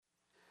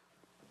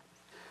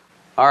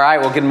All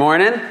right, well, good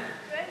morning.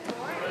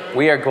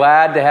 We are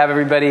glad to have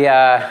everybody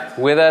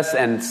with us,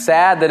 and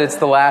sad that it's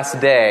the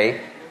last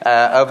day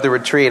of the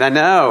retreat. I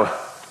know.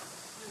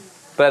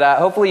 But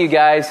hopefully you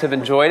guys have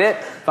enjoyed it.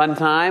 Fun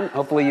time.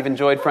 Hopefully you've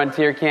enjoyed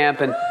Frontier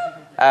Camp. And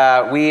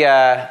we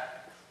have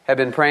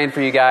been praying for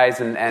you guys,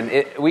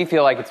 and we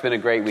feel like it's been a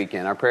great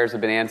weekend. Our prayers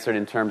have been answered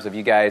in terms of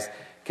you guys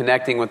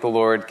connecting with the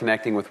Lord,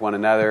 connecting with one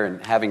another,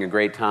 and having a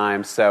great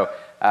time. So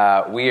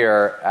we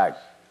are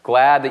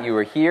glad that you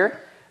were here.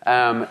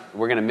 We're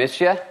going to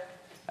miss you.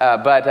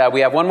 But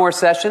we have one more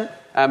session.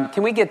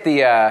 Can we get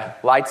the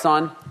lights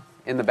on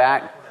in the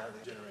back?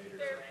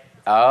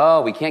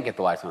 Oh, we can't get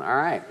the lights on. All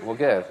right. Well,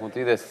 good. We'll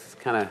do this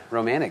kind of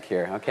romantic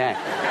here. Okay.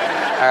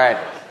 All right.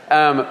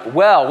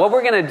 Well, what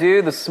we're going to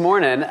do this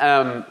morning,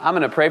 I'm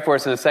going to pray for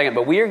us in a second,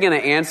 but we are going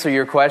to answer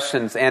your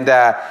questions. And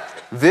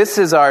this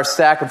is our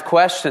stack of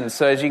questions.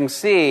 So as you can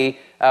see,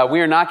 we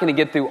are not going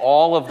to get through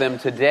all of them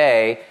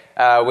today,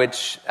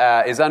 which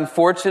is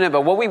unfortunate.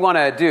 But what we want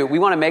to do, we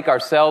want to make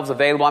ourselves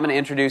available. I'm going to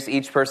introduce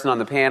each person on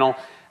the panel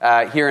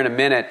here in a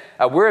minute.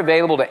 We're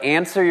available to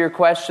answer your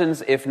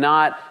questions. If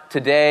not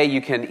today,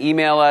 you can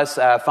email us,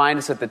 find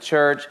us at the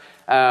church,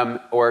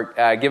 or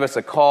give us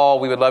a call.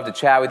 We would love to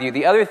chat with you.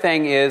 The other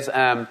thing is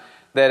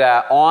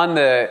that on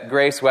the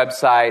Grace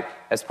website,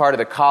 as part of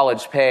the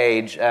college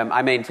page,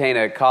 I maintain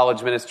a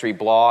college ministry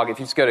blog. If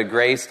you just go to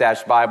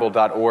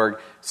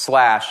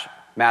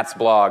grace-bible.org/Matt's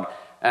blog,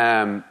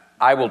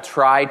 I will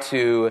try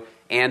to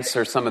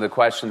answer some of the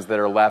questions that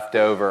are left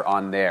over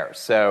on there.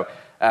 So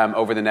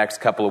over the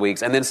next couple of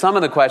weeks. And then some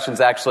of the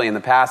questions actually in the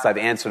past I've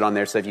answered on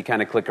there, so if you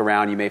kind of click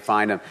around, you may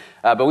find them.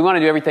 But we want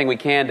to do everything we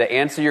can to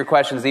answer your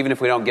questions, even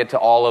if we don't get to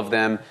all of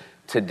them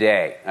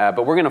today.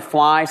 But we're going to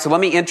fly. So let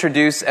me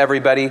introduce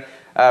everybody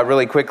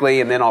really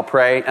quickly, and then I'll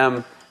pray.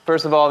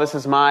 First of all, this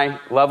is my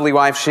lovely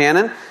wife,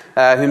 Shannon,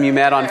 whom you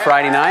met on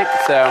Friday night.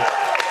 So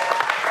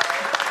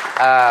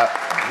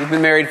we've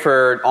been married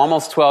for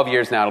almost 12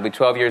 years now. It'll be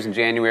 12 years in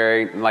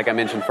January. Like I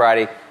mentioned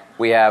Friday,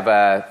 we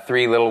have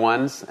 3 little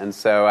ones, and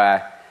so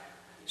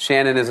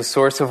Shannon is a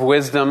source of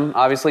wisdom.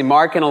 Obviously,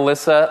 Mark and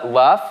Alyssa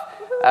Luff,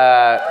 who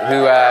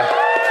have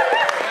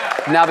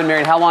now been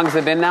married. How long has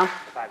it been now?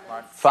 5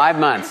 months. 5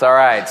 months, all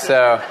right.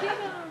 So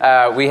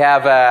we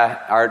have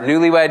our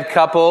newlywed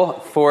couple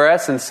for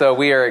us, and so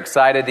we are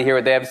excited to hear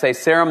what they have to say.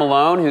 Sarah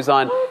Malone, who's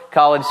on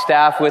college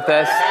staff with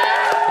us.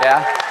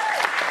 Yeah.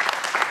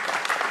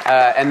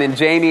 And then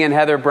Jamie and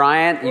Heather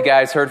Bryant. You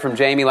guys heard from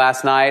Jamie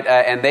last night,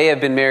 and they have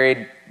been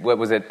married, what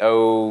was it,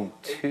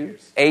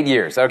 8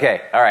 years.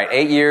 Okay, all right,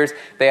 8 years.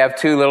 They have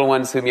 2 little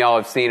ones whom y'all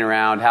have seen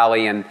around,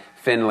 Hallie and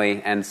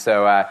Finley, and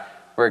so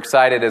we're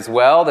excited as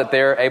well that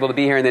they're able to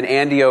be here. And then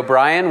Andy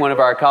O'Brien, one of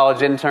our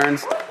college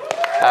interns.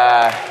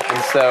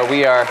 And so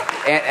we are,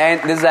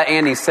 and this is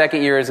Andy's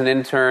second year as an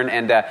intern,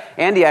 and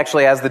Andy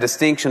actually has the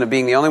distinction of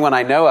being the only one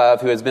I know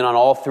of who has been on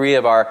all 3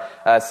 of our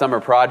summer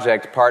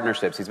project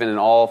partnerships. He's been in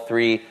all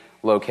 3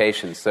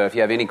 locations. So if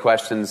you have any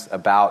questions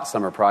about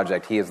summer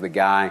project, he is the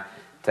guy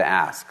to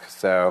ask.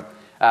 So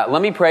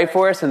let me pray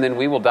for us, and then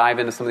we will dive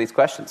into some of these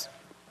questions.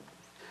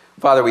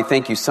 Father, we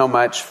thank you so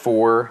much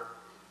for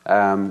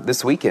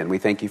this weekend. We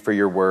thank you for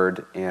your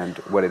word and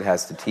what it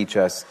has to teach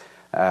us.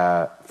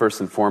 First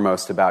and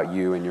foremost about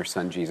you and your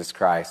son Jesus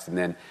Christ, and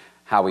then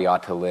how we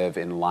ought to live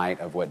in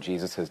light of what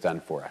Jesus has done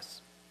for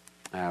us.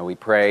 We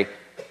pray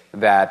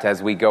that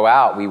as we go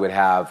out, we would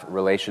have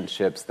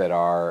relationships that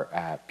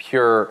are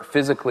pure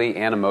physically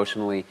and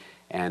emotionally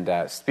and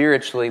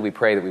spiritually. We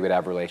pray that we would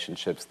have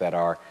relationships that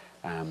are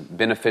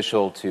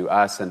beneficial to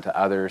us and to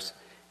others,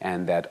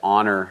 and that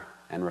honor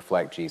and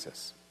reflect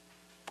Jesus.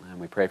 And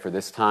we pray for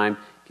this time.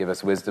 Give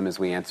us wisdom as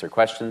we answer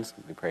questions.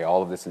 We pray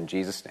all of this in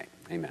Jesus' name.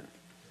 Amen.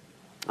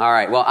 All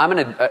right, well, I'm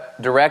going to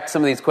direct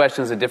some of these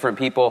questions at different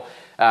people.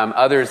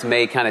 Others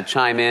may kind of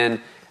chime in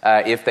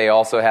if they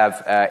also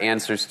have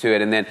answers to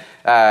it. And then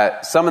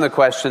some of the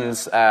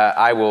questions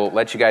I will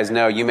let you guys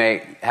know. You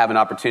may have an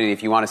opportunity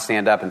if you want to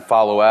stand up and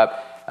follow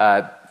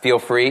up. Feel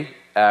free.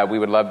 We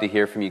would love to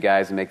hear from you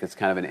guys and make this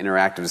kind of an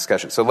interactive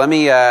discussion. So let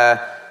me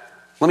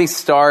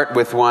start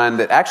with one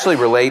that actually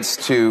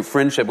relates to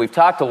friendship. We've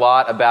talked a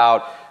lot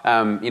about,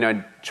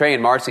 Trey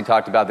and Marcy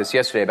talked about this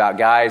yesterday, about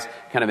guys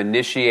kind of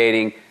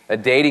initiating a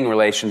dating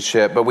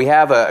relationship, but we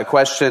have a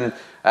question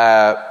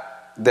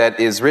that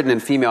is written in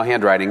female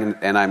handwriting,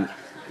 and I'm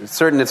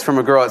certain it's from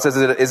a girl. It says,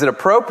 is it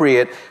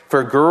appropriate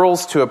for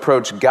girls to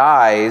approach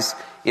guys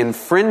in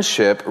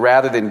friendship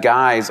rather than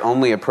guys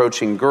only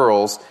approaching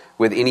girls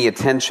with any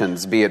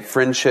attentions, be it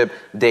friendship,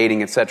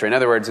 dating, etc.? In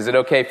other words, is it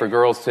okay for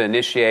girls to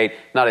initiate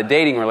not a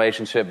dating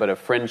relationship, but a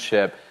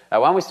friendship? Why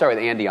don't we start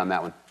with Andy on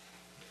that one?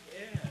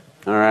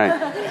 Yeah. All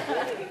right.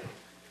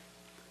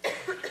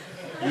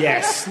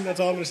 Yes, that's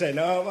all I'm going to say.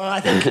 No, I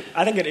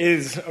think it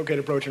is okay to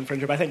approach in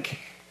friendship. I think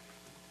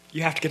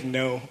you have to get to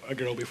know a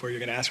girl before you're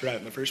going to ask her out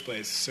in the first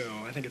place. So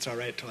I think it's all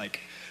right to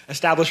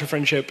establish a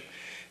friendship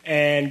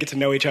and get to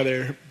know each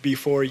other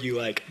before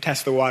you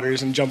test the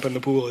waters and jump in the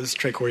pool, as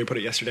Trey Corey put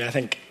it yesterday. I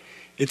think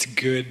it's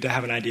good to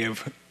have an idea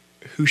of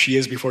who she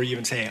is before you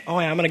even say, oh,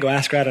 I'm going to go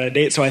ask her out on a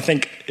date. So I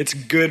think it's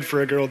good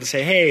for a girl to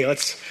say, hey,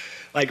 let's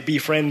like be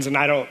friends. And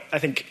I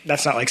think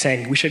that's not like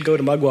saying we should go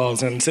to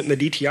Mugwell's and sit in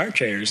the DTR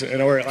chairs,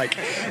 or like,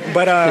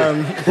 but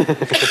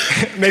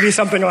maybe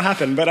something will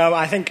happen. But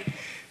I think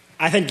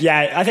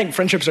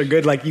friendships are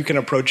good. Like you can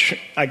approach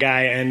a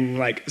guy and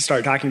like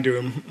start talking to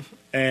him,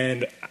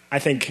 and I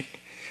think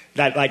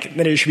that like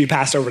then it should be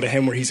passed over to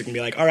him where he's gonna be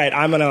like, all right,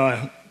 I'm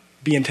gonna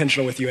be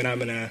intentional with you, and I'm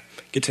gonna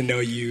get to know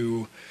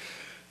you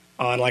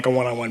on like a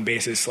one-on-one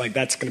basis. Like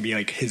that's gonna be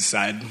like his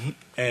side,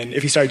 and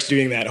if he starts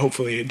doing that,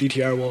 hopefully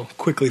DTR will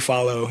quickly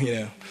follow.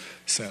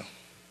 So.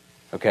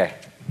 Okay.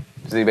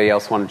 Does anybody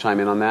else want to chime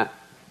in on that?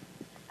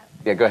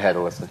 Yeah, go ahead,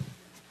 Alyssa.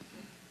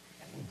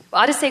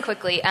 Well, I'll just say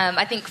quickly,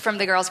 I think from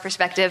the girl's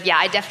perspective,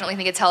 I definitely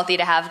think it's healthy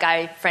to have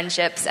guy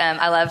friendships.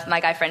 I love my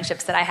guy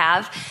friendships that I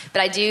have,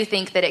 but I do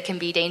think that it can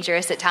be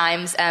dangerous at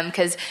times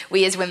because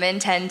we as women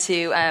tend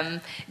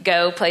to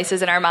go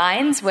places in our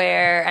minds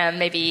where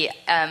maybe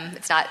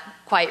it's not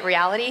quite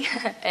reality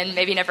and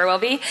maybe never will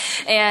be.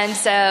 And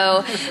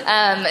so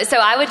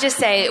I would just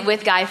say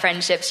with guy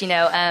friendships,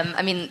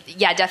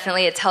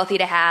 definitely it's healthy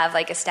to have,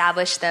 like,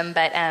 establish them,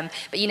 but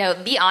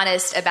be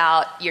honest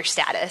about your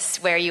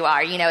status, where you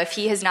are. If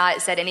he has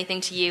not said anything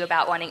to you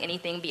about wanting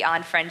anything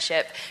beyond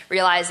friendship,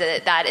 realize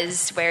that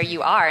is where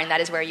you are, and that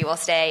is where you will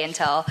stay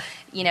until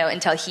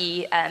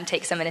he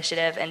takes some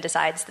initiative and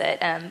decides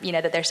that,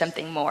 that there's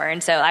something more.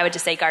 And so I would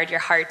just say guard your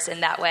hearts in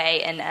that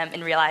way,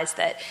 and realize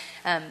that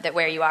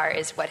where you are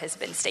is what has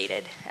been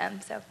stated.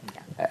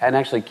 And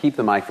actually keep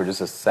the mic for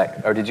just a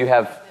sec. Or did you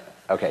have,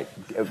 okay,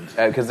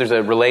 because there's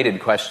a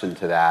related question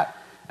to that.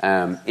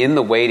 In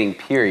the waiting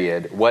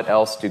period, what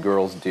else do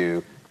girls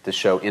do to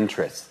show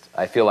interest?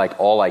 I feel like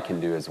all I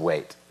can do is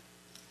wait.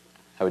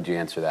 How would you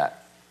answer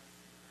that?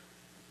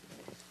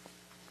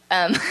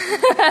 I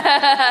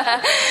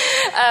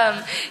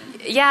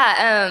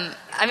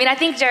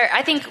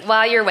think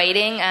while you're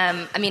waiting,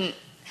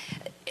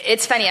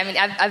 it's funny.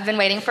 I've been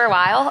waiting for a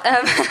while,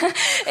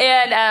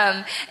 and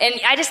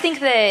I just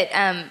think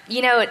that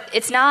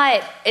it's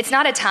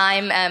not a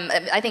time.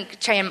 I think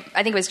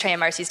it was Trey and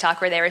Marcy's talk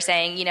where they were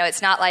saying,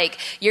 it's not like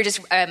you're just,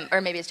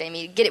 or maybe it's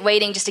Jamie,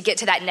 waiting just to get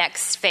to that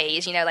next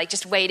phase. Like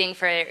just waiting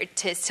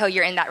till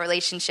you're in that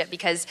relationship,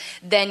 because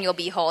then you'll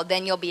be whole,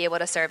 then you'll be able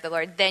to serve the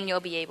Lord, then you'll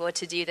be able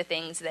to do the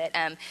things that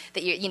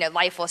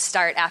life will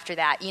start after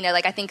that.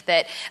 I think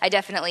that I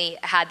definitely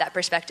had that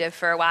perspective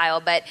for a while,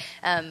 but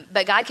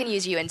God can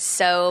use you in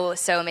so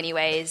many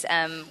ways.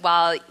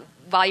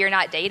 While you're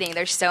not dating,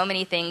 there's so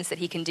many things that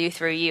he can do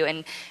through you.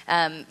 And,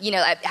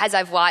 as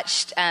I've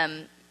watched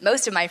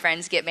most of my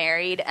friends get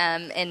married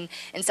and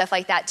stuff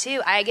like that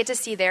too, I get to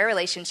see their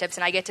relationships,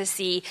 and I get to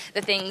see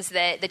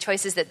the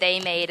choices that they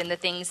made and the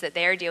things that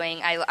they're doing.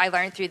 I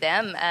learned through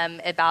them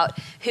about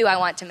who I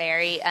want to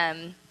marry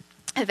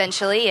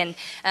eventually, and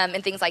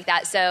things like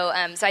that. So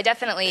I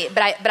definitely,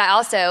 but I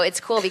also, it's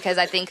cool because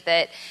I think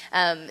that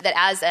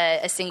as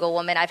a single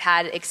woman, I've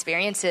had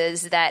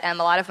experiences that a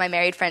lot of my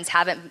married friends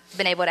haven't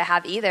been able to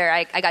have either.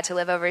 I got to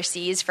live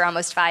overseas for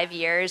almost 5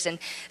 years and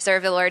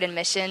serve the Lord in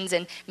missions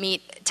and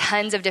meet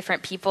tons of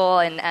different people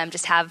and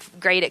just have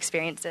great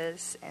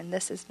experiences. And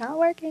this is not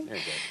working.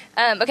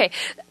 Okay.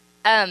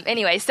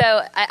 Anyway,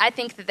 so I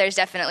think that there's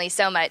definitely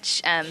so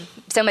much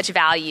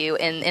value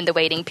in the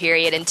waiting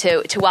period, and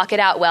to walk it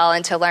out well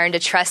and to learn to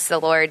trust the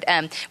Lord.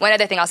 One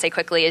other thing I'll say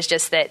quickly is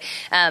just that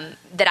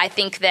I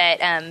think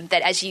that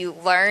as you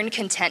learn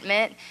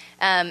contentment,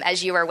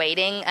 as you are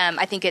waiting,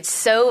 I think it's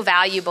so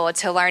valuable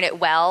to learn it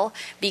well,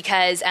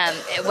 because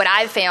what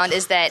I've found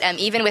is that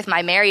even with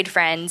my married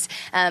friends,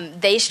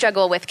 they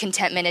struggle with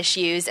contentment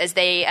issues as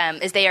they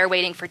are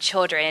waiting for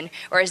children,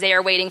 or as they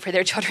are waiting for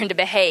their children to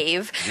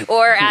behave,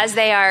 or as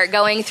they are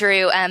going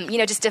through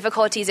just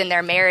difficulties in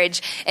their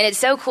marriage. And it's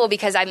so cool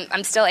because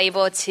I'm still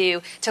able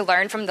to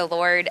learn from the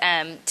Lord,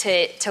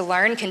 to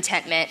learn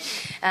contentment.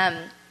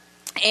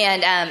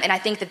 And I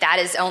think that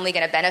is only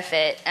going to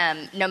benefit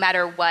no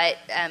matter what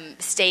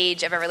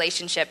stage of a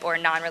relationship or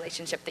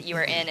non-relationship that you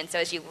are in. And so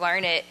as you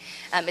learn it,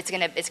 it's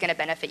going to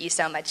benefit you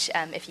so much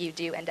if you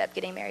do end up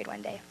getting married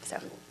one day. So.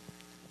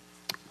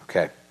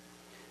 Okay. A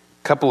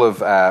couple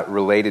of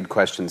related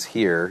questions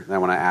here. I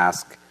want to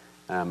ask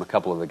a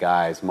couple of the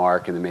guys,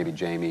 Mark and then maybe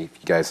Jamie. If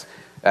you guys,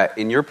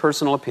 in your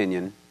personal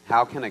opinion,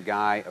 how can a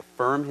guy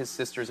affirm his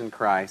sisters in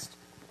Christ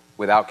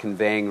without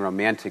conveying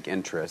romantic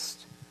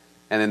interest?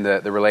 And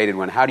then the related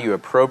one, how do you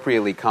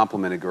appropriately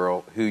compliment a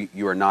girl who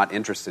you are not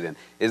interested in?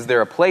 Is there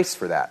a place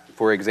for that?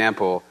 For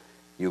example,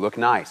 you look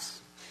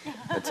nice,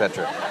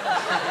 etc.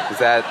 Is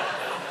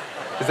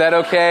that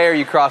okay, or are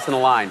you crossing a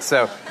line?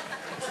 So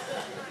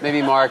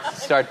maybe Mark,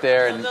 start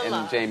there,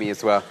 and Jamie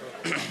as well.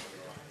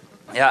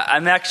 Yeah,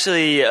 I'm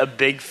actually a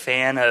big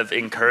fan of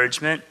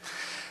encouragement.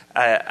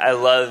 I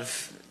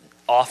love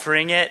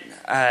offering it,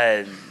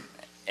 and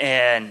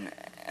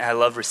I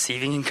love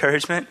receiving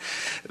encouragement.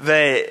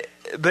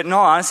 But no,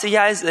 honestly,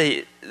 guys,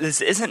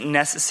 this isn't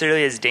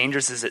necessarily as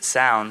dangerous as it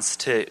sounds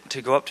to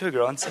go up to a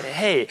girl and say,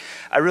 hey,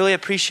 I really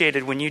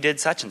appreciated when you did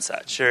such and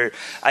such, or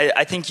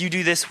I think you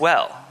do this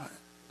well.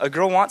 A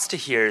girl wants to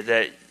hear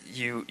that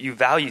you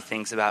value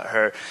things about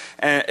her,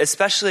 and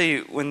especially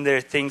when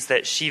they're things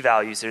that she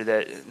values or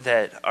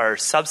that are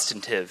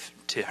substantive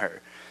to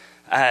her.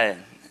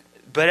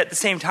 But at the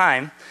same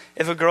time,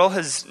 if a girl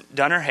has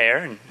done her hair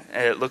and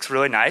it looks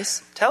really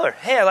nice, tell her,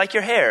 hey, I like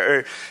your hair.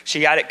 Or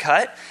she got it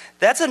cut.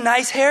 That's a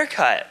nice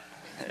haircut.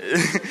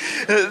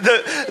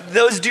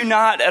 Those do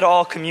not at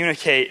all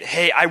communicate,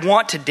 hey, I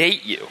want to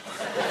date you.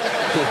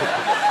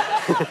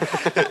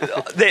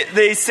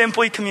 They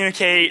simply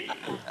communicate,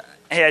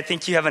 hey, I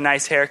think you have a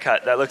nice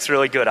haircut. That looks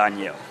really good on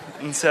you.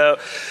 And so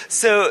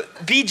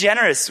be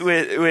generous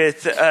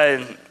with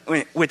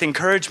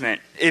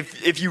encouragement.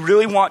 If you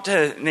really want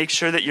to make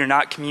sure that you're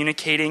not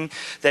communicating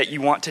that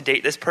you want to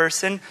date this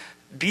person,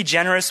 be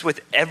generous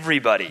with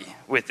everybody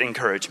with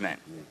encouragement.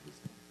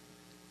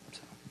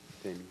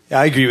 Yeah,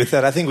 I agree with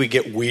that. I think we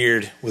get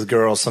weird with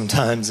girls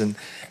sometimes, and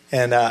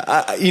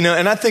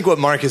I think what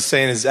Mark is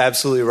saying is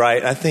absolutely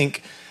right. I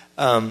think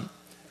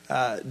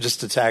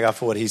just to tag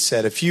off of what he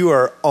said, if you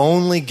are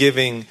only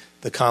giving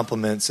the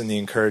compliments and the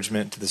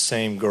encouragement to the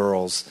same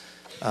girls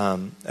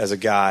as a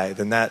guy,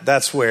 then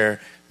that's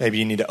where maybe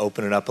you need to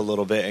open it up a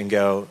little bit and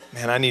go,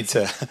 man, I need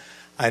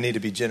to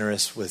be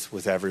generous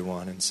with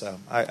everyone. And so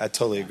I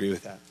totally agree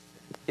with that.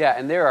 Yeah,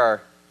 and there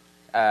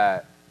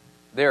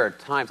are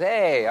times,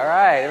 hey, all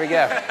right, there we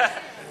go.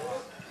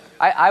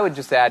 I would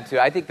just add, too,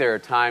 I think there are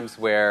times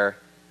where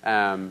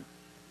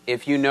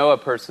if you know a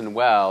person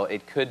well,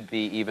 it could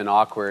be even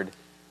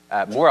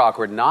more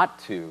awkward not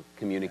to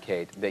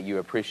communicate that you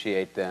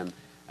appreciate them.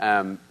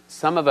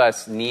 Some of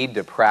us need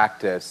to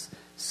practice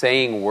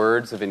saying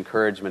words of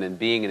encouragement and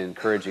being an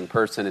encouraging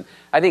person. And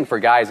I think for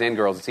guys and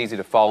girls, it's easy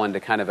to fall into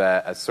kind of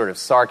a sort of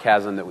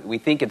sarcasm that we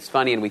think it's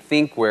funny and we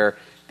think we're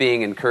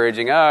being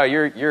encouraging. Oh,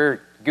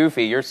 you're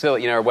goofy, you're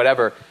silly, or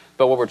whatever.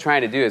 But what we're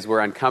trying to do is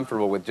we're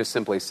uncomfortable with just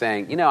simply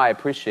saying, I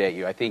appreciate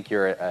you. I think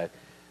you're a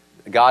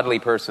godly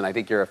person. I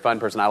think you're a fun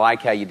person. I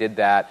like how you did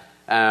that.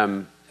 A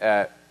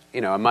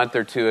month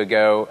or two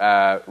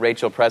ago,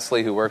 Rachel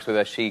Presley, who works with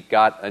us, she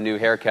got a new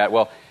haircut.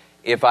 Well,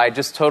 if I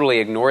just totally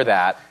ignore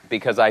that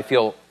because I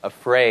feel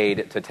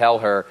afraid to tell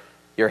her,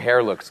 your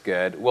hair looks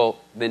good, well,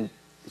 then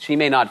she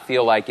may not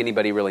feel like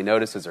anybody really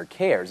notices or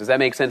cares. Does that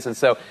make sense? And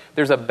so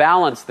there's a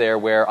balance there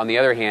where, on the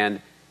other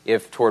hand,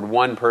 if toward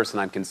one person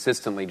I'm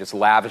consistently just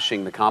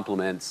lavishing the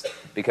compliments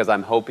because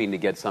I'm hoping to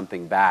get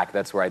something back,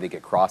 that's where I think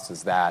it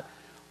crosses that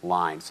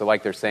line. So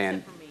like they're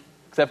saying,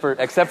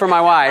 except for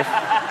my wife,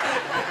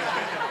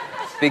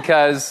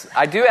 because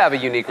I do have a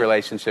unique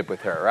relationship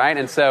with her, right?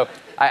 And so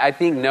I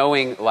think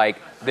knowing,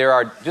 there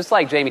are, just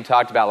like Jamie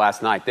talked about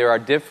last night, there are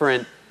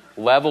different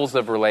levels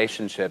of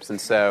relationships.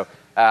 And so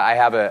I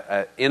have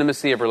an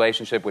intimacy of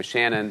relationship with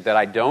Shannon that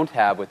I don't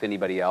have with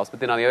anybody else. But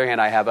then on the other hand,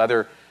 I have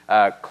other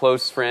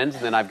close friends,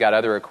 and then I've got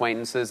other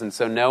acquaintances. And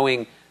so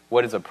knowing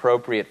what is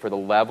appropriate for the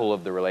level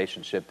of the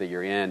relationship that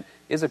you're in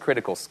is a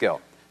critical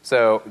skill.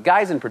 So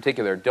guys in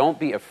particular, don't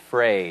be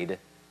afraid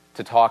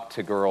to talk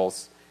to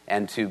girls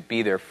and to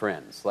be their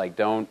friends.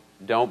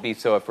 Don't be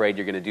so afraid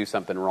you're going to do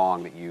something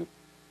wrong that you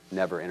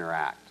never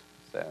interact.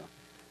 So,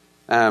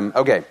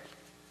 okay.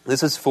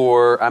 This is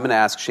I'm going to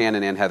ask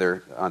Shannon and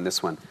Heather on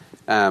this one.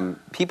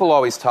 People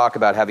always talk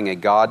about having a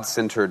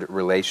God-centered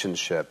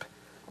relationship.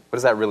 What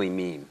does that really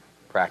mean,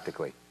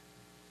 practically?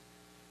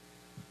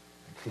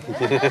 You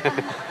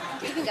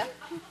can go.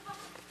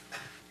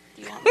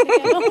 Do you want me to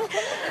go?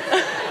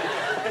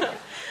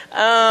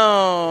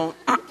 Oh.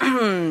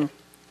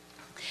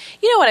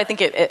 You know what? I think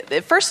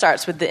it first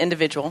starts with the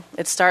individual.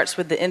 It starts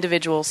with the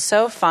individual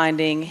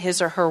finding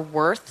his or her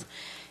worth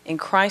in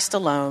Christ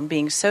alone,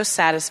 being so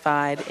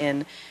satisfied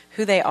in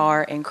who they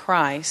are in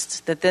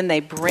Christ that then they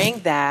bring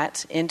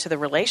that into the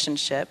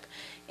relationship.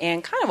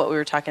 And kind of what we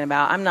were talking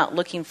about, I'm not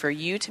looking for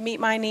you to meet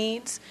my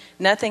needs.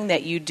 Nothing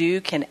that you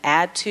do can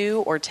add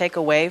to or take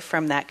away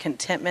from that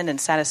contentment and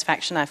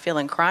satisfaction I feel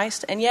in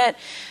Christ. And yet,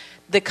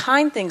 the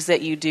kind things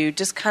that you do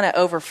just kind of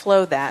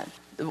overflow that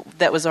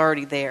was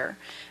already there.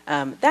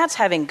 That's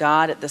having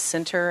God at the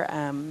center,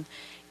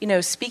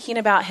 speaking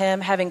about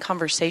Him, having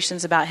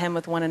conversations about Him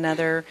with one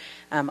another,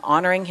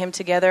 honoring Him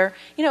together.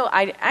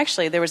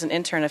 There was an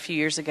intern a few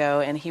years ago,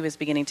 and he was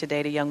beginning to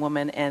date a young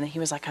woman, and he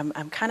was like,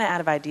 I'm kind of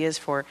out of ideas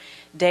for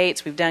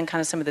dates. We've done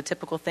kind of some of the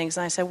typical things.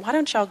 And I said, why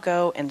don't y'all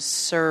go and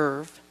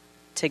serve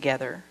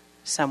together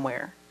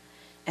somewhere?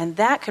 And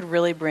that could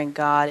really bring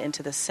God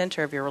into the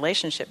center of your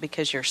relationship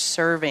because you're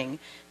serving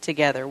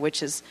together,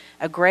 which is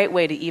a great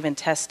way to even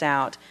test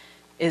out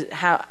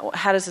how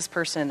does this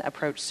person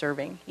approach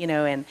serving,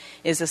 and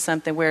is this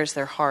something, where is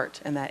their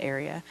heart in that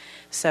area?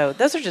 So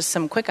those are just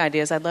some quick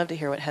ideas. I'd love to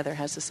hear what Heather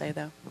has to say,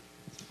 though.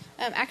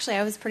 Actually,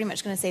 I was pretty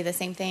much going to say the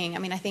same thing. I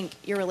mean, I think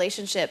your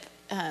relationship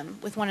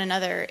with one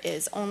another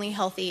is only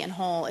healthy and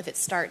whole if it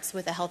starts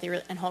with a healthy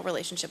and whole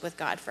relationship with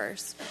God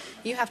first.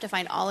 You have to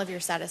find all of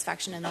your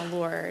satisfaction in the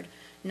Lord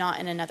not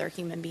in another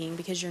human being,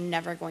 because you're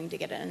never going to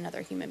get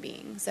another human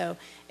being. So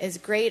as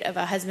great of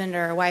a husband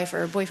or a wife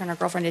or a boyfriend or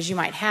girlfriend as you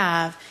might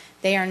have,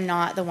 they are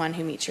not the one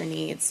who meets your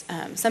needs.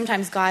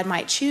 Sometimes God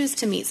might choose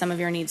to meet some of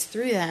your needs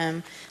through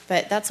them,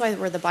 but that's why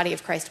we're the body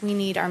of Christ.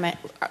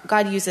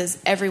 God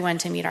uses everyone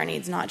to meet our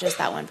needs, not just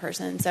that one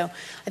person. So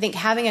I think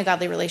having a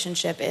godly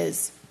relationship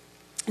is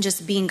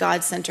just being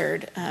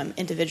God-centered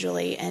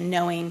individually, and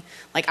knowing,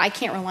 like, I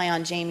can't rely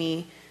on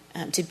Jamie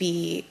to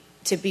be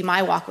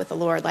my walk with the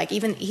Lord. Like,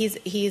 even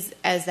he's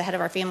as the head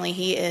of our family,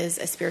 he is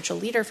a spiritual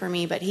leader for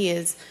me, but he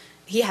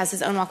has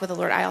his own walk with the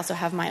Lord. I also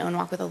have my own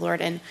walk with the Lord,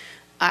 and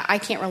I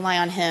can't rely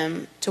on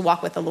him to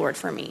walk with the Lord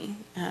for me,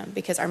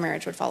 because our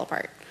marriage would fall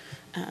apart.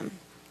 And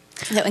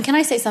can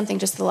I say something,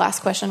 just the last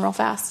question real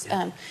fast?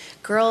 Yeah.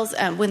 Girls,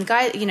 when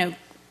guys,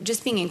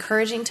 just being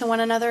encouraging to one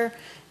another,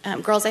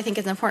 girls, I think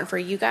it's important for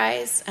you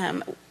guys.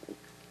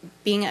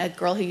 Being a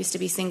girl who used to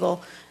be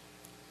single,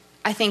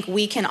 I think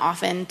we can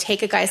often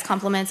take a guy's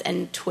compliments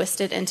and twist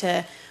it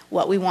into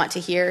what we want to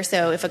hear.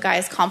 So if a guy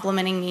is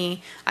complimenting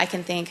me, I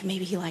can think,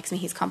 maybe he likes me,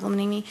 he's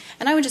complimenting me.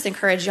 And I would just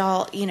encourage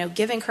y'all,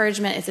 give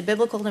encouragement. It's a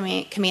biblical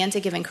command to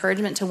give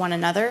encouragement to one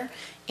another.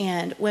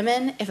 And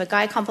women, if a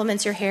guy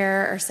compliments your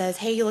hair or says,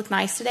 hey, you look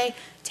nice today,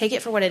 take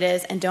it for what it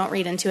is, and don't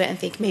read into it and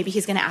think maybe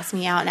he's going to ask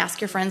me out, and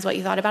ask your friends what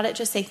you thought about it.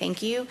 Just say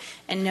thank you,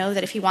 and know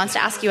that if he wants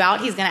to ask you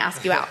out, he's going to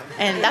ask you out.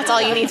 And that's all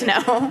you need to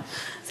know.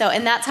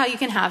 And that's how you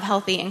can have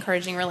healthy,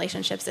 encouraging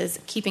relationships, is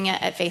keeping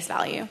it at face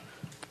value.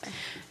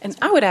 And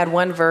I would add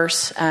one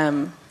verse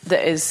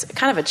that is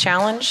kind of a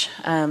challenge.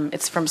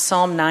 It's from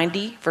Psalm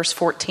 90, verse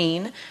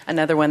 14,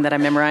 another one that I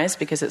memorized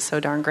because it's so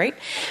darn great.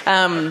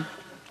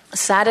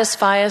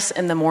 Satisfy us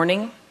in the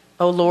morning,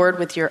 O Lord,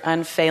 with your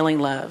unfailing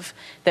love,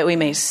 that we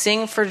may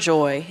sing for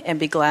joy and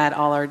be glad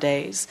all our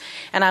days.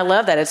 And I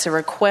love that. It's a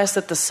request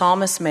that the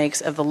psalmist makes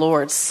of the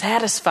Lord,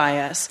 satisfy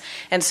us.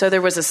 And so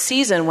there was a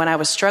season when I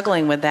was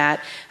struggling with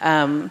that,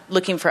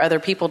 looking for other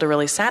people to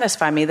really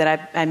satisfy me,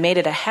 that I made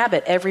it a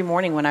habit every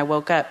morning when I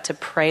woke up to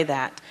pray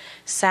that.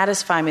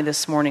 Satisfy me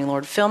this morning,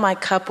 Lord. Fill my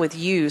cup with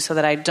you, so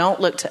that I don't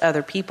look to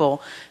other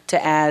people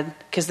to add,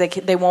 because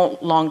they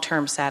won't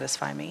long-term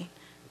satisfy me.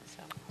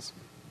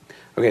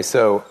 Okay,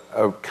 so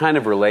a kind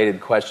of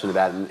related question to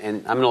that, and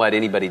I'm going to let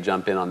anybody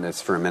jump in on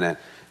this for a minute.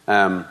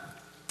 It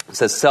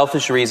says,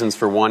 selfish reasons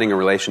for wanting a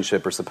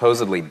relationship are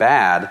supposedly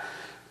bad,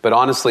 but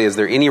honestly, is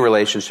there any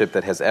relationship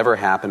that has ever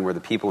happened where the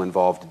people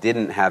involved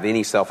didn't have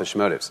any selfish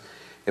motives?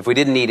 If we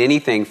didn't need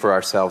anything for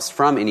ourselves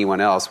from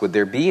anyone else, would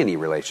there be any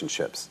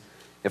relationships?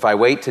 If I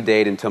wait to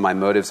date until my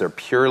motives are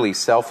purely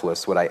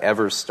selfless, would I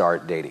ever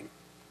start dating?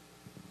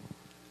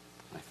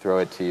 I throw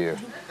it to you.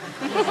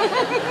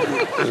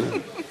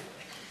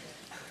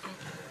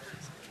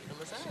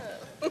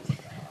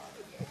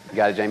 You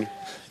got it, Jamie?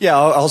 Yeah,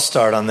 I'll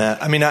start on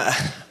that. I mean,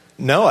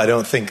 no, I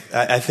don't think.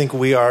 I think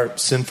we are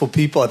sinful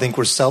people. I think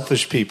we're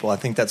selfish people. I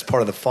think that's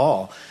part of the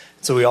fall.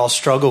 So we all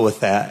struggle with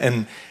that.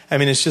 And I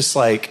mean, it's just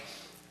like,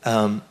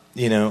 our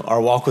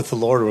walk with the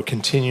Lord, we're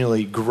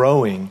continually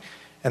growing.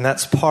 And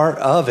that's part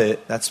of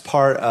it. That's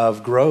part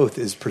of growth,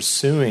 is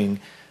pursuing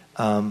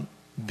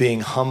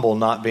being humble,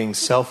 not being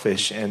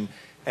selfish. And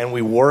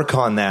we work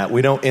on that.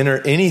 We don't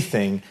enter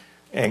anything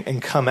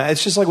and come out.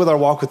 It's just like with our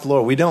walk with the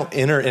Lord. We don't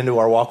enter into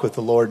our walk with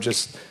the Lord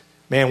just,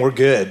 man, we're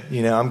good.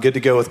 I'm good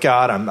to go with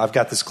God. I've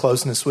got this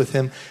closeness with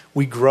him.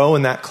 We grow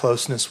in that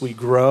closeness. We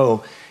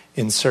grow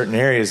in certain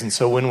areas. And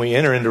so when we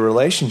enter into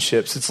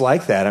relationships, it's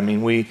like that. I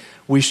mean,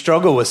 we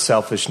struggle with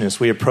selfishness.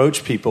 We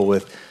approach people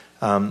with,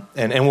 and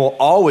we'll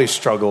always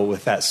struggle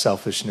with that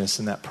selfishness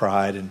and that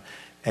pride.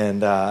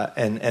 And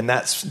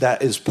that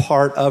is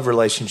part of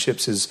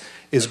relationships,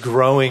 is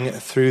growing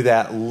through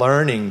that,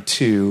 learning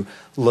to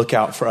look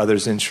out for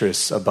others'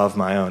 interests above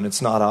my own.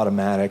 It's not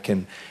automatic,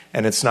 and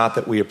it's not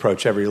that we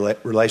approach every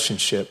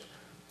relationship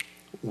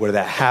where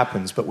that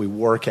happens, but we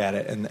work at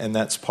it, and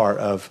that's part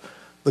of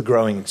the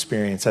growing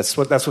experience. That's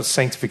what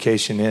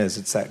sanctification is.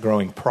 It's that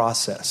growing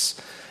process.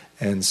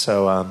 And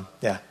so,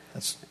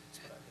 that's.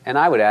 And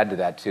I would add to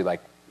that too, like,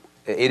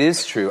 it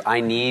is true.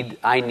 I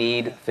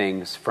need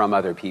things from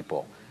other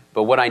people.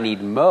 But what I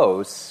need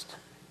most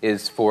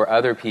is for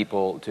other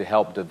people to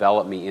help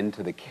develop me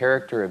into the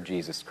character of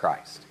Jesus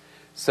Christ.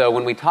 So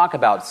when we talk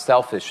about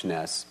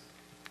selfishness,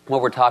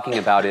 what we're talking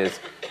about is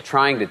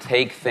trying to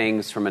take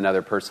things from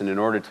another person in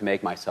order to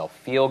make myself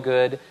feel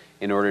good,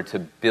 in order to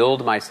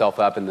build myself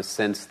up in the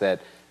sense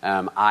that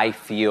I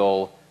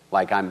feel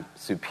like I'm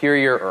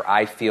superior, or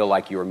I feel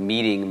like you're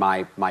meeting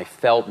my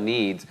felt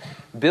needs.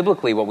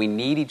 Biblically, what we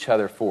need each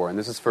other for, and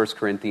this is 1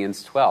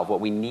 Corinthians 12, what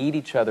we need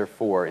each other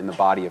for in the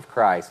body of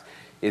Christ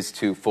is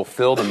to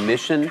fulfill the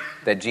mission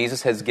that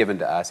Jesus has given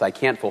to us. I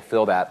can't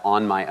fulfill that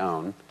on my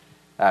own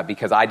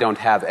because I don't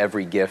have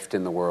every gift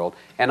in the world.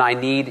 And I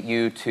need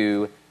you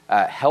to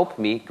help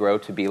me grow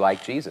to be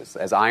like Jesus.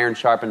 As iron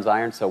sharpens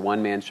iron, so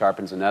one man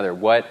sharpens another.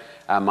 What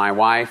my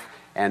wife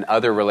and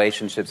other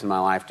relationships in my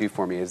life do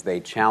for me is they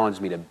challenge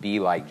me to be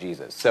like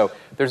Jesus. So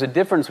there's a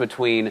difference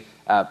between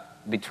a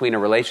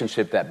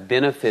relationship that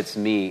benefits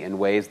me in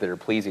ways that are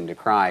pleasing to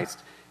Christ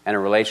and a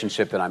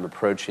relationship that I'm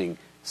approaching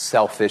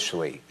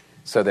selfishly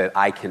so that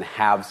I can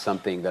have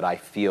something that I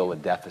feel a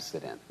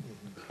deficit in.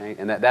 Okay?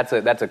 And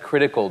that's a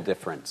critical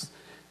difference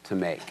to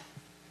make.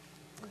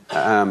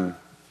 I'm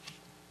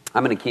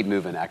going to keep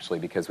moving, actually,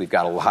 because we've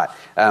got a lot.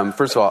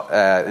 First of all,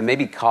 and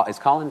maybe is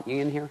Colin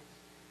in here?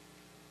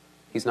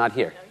 He's not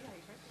here.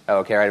 Oh,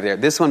 okay, right over there.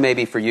 This one may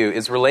be for you.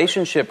 Is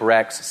relationship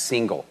Rex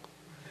single?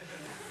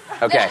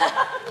 Okay.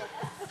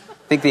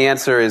 I think the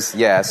answer is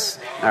yes.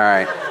 All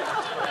right.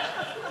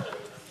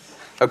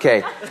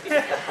 Okay.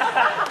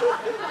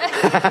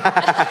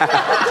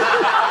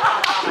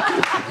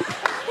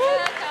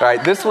 All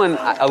right, this one,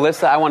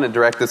 Alyssa, I want to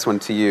direct this one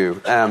to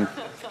you.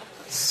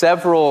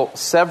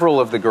 Several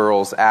of the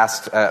girls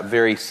asked a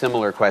very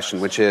similar question,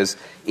 which is,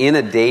 in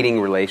a dating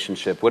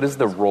relationship, what is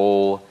the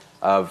role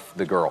of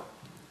the girl?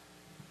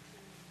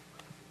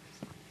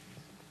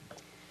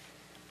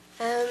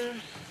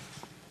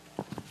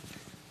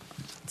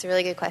 It's a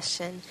really good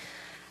question.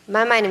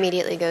 My mind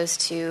immediately goes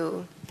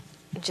to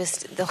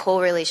just the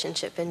whole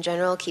relationship in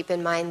general. Keep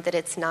in mind that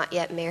it's not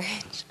yet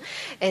marriage.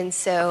 And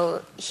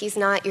so he's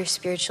not your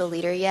spiritual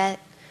leader yet.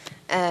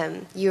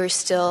 You are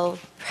still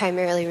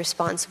primarily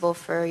responsible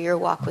for your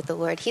walk with the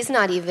Lord. He's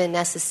not even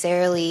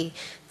necessarily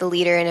the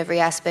leader in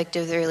every aspect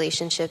of the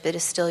relationship. It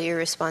is still your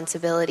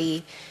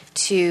responsibility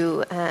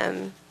to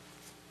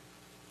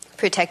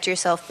protect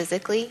yourself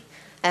physically.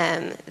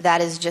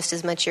 That is just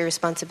as much your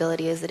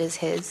responsibility as it is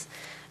his.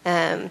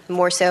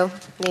 More so,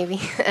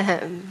 maybe.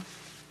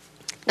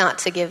 Not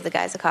to give the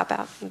guys a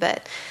cop-out.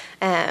 But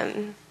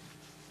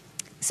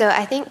so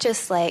I think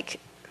just like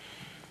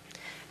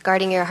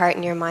guarding your heart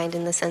and your mind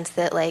in the sense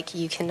that like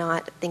you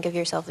cannot think of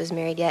yourself as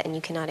married yet and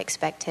you cannot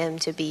expect him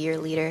to be your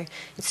leader.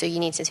 And so you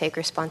need to take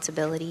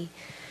responsibility.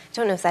 I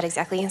don't know if that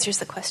exactly answers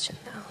the question,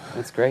 though.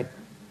 That's great.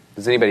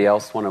 Does anybody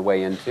else want to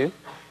weigh in too?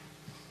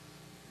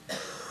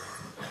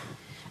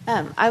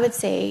 I would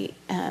say,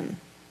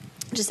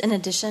 just in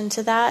addition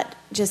to that,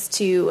 just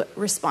to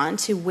respond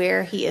to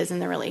where he is in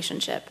the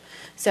relationship.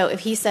 So if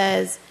he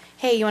says,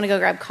 hey, you want to go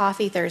grab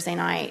coffee Thursday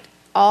night,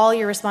 all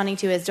you're responding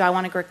to is, do I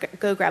want to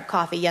go grab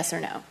coffee, yes or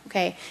no?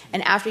 Okay.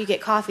 And after you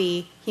get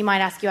coffee, he might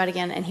ask you out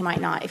again and he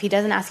might not. If he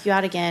doesn't ask you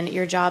out again,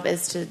 your job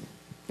is to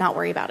not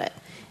worry about it.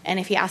 And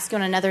if he asks you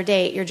on another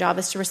date, your job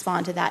is to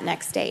respond to that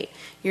next date.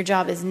 Your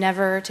job is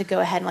never to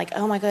go ahead and like,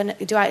 oh my goodness,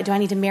 do I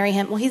need to marry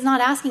him? Well, he's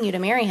not asking you to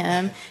marry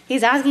him.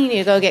 He's asking you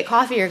to go get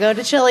coffee or go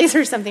to Chili's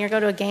or something or go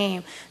to a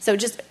game. So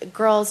just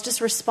girls,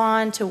 just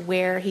respond to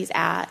where he's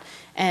at,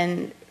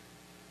 and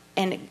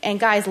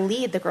guys,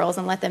 lead the girls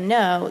and let them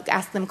know,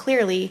 ask them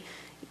clearly,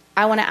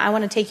 I want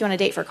to take you on a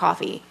date for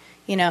coffee,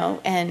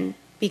 and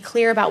be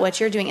clear about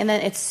what you're doing. And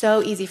then it's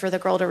so easy for the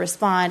girl to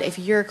respond if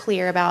you're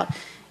clear about,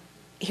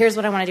 here's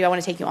what I want to do. I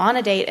want to take you on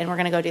a date and we're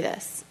going to go do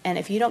this. And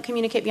if you don't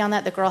communicate beyond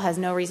that, the girl has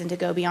no reason to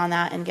go beyond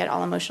that and get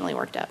all emotionally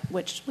worked up,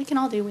 which we can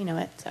all do. We know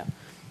it. So.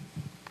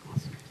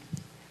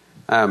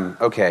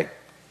 Okay.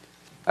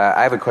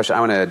 I have a question. I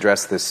want to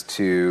address this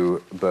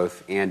to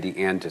both Andy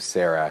and to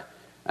Sarah.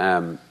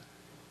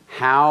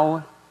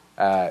 How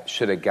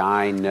should a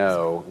guy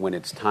know when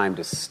it's time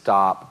to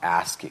stop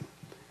asking?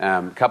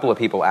 A couple of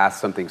people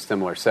asked something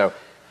similar. So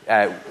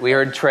we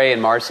heard Trey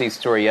and Marcy's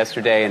story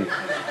yesterday, and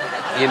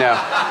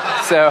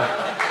so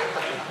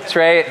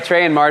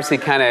Trey and Marcy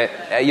kind of,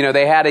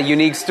 they had a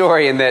unique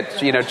story in that,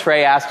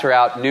 Trey asked her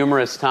out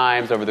numerous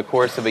times over the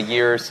course of a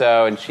year or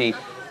so, and she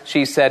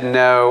said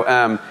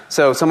no.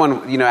 So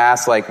someone,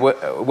 asked, like,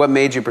 what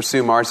made you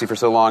pursue Marcy for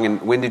so long,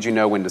 and when did you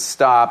know when to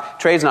stop?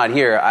 Trey's not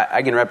here.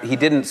 I can he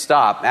didn't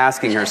stop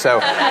asking her. So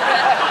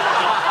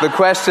the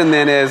question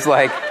then is,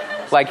 like,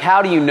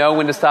 how do you know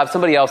when to stop?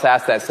 Somebody else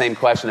asked that same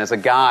question as a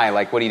guy.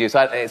 Like, what do you do?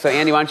 So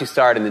Andy, why don't you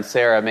start, and then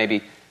Sarah,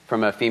 maybe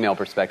from a female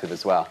perspective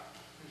as well.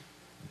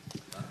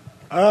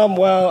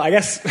 Well, I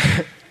guess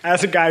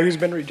as a guy who's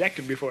been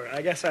rejected before,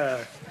 I guess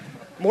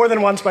more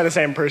than once by the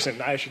same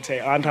person, I should say.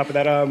 On top of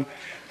that,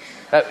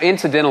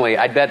 incidentally,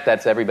 I bet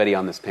that's everybody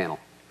on this panel.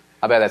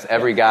 I bet that's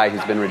every guy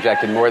who's been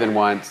rejected more than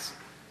once.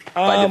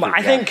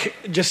 I think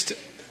just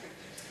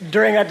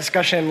during that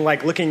discussion,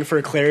 like looking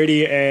for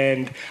clarity,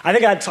 and I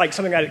think that's like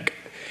something that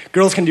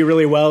girls can do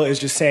really well is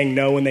just saying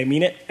no when they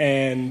mean it,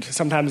 and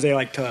sometimes they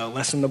like to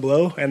lessen the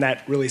blow, and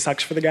that really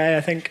sucks for the guy,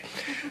 I think,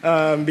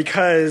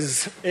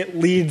 because it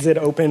leaves it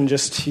open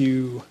just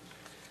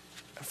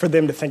for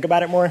them to think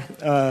about it more.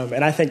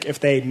 And I think if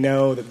they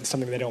know that it's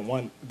something they don't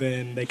want,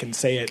 then they can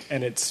say it,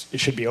 and it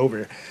should be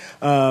over.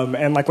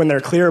 And like when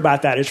they're clear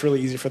about that, it's really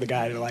easy for the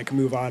guy to like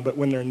move on. But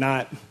when they're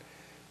not,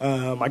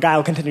 a guy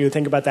will continue to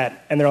think about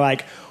that, and they're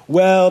like,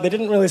 well, they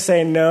didn't really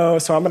say no,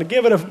 so I'm going to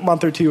give it a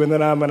month or two, and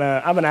then I'm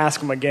gonna ask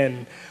them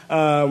again.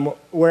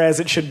 Whereas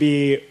it should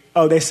be,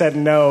 oh, they said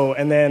no,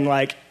 and then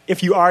like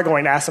if you are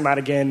going to ask them out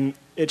again,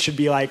 it should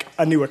be like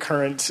a new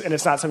occurrence, and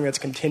it's not something that's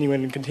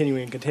continuing,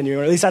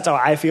 or at least that's how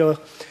I feel.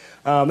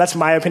 That's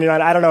my opinion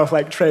on it. I don't know if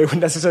like Trey would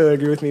necessarily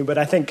agree with me, but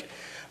I think,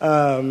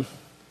 it's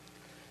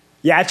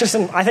just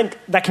I think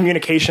that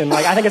communication,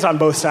 like I think it's on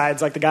both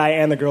sides. Like the guy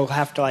and the girl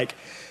have to like,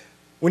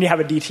 when you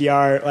have a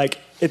DTR, like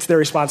it's their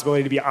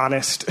responsibility to be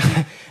honest.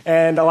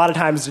 And a lot of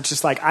times it's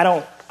just like, I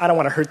I don't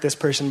want to hurt this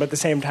person, but at the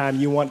same time,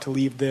 you want to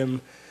leave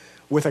them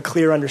with a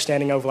clear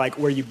understanding of like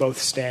where you both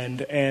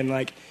stand. And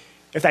like,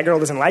 if that girl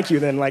doesn't like you,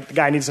 then like the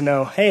guy needs to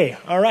know, hey,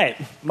 all right,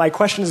 my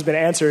question has been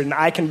answered, and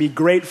I can be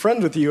great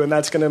friends with you, and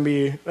that's gonna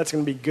be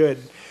good.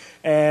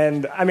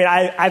 And I mean,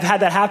 I've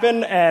had that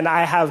happen, and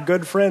I have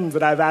good friends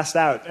that I've asked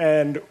out,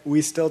 and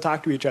we still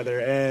talk to each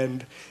other,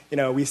 and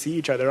we see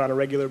each other on a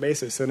regular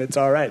basis, and it's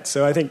all right.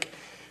 So I think,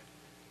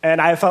 and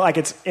I felt like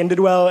it's ended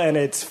well, and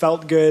it's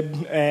felt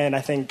good, and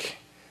I think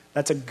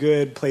that's a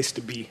good place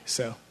to be.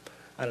 So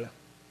I don't know.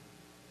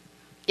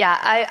 Yeah,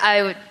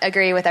 I would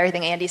agree with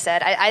everything Andy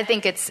said. I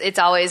think it's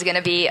always going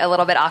to be a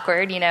little bit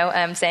awkward,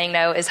 saying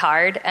no is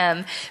hard.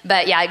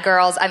 But yeah,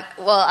 girls,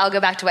 I'll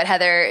go back to what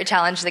Heather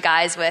challenged the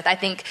guys with. I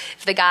think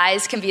if the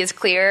guys can be as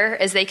clear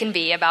as they can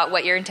be about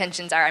what your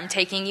intentions are, I'm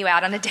taking you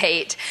out on a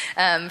date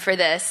for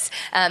this,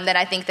 then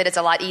I think that it's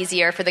a lot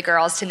easier for the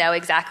girls to know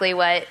exactly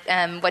what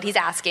he's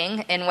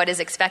asking and what is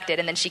expected,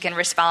 and then she can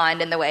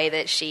respond in the way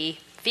that she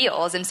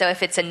feels. And so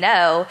if it's a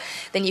no,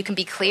 then you can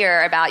be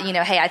clear about,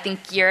 hey, I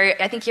think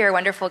you're a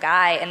wonderful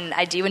guy, and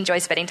I do enjoy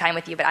spending time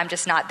with you, but I'm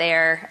just not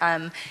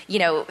there,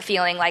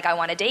 feeling like I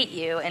want to date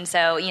you. And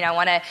so, I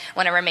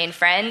want to remain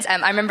friends.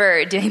 I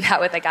remember doing that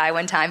with a guy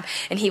one time,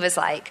 and he was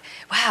like,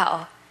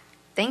 wow,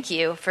 thank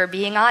you for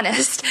being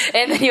honest.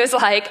 And then he was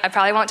like, I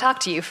probably won't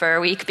talk to you for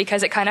a week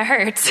because it kind of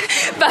hurts.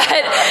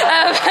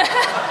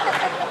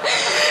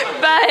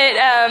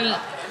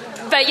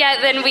 But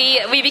yeah, then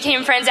we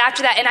became friends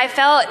after that. And I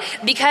felt,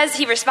 because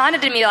he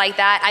responded to me like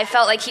that, I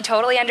felt like he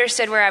totally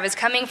understood where I was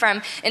coming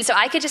from. And so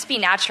I could just be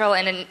natural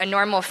and a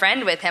normal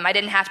friend with him. I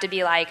didn't have to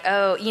be like,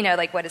 oh,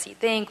 like, what does he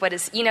think? What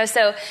is,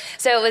 so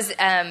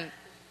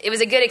it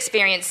was a good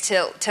experience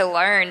to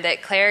learn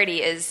that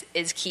clarity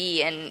is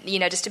key, and,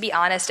 just to be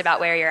honest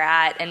about where you're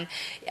at. And,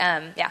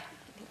 yeah.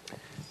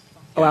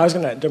 Oh, I was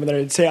going to jump in there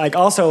and say, like,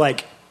 also,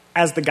 like,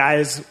 as the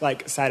guys,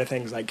 like, side of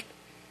things, like,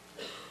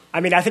 I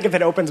mean, I think if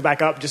it opens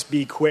back up, just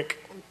be quick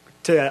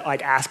to,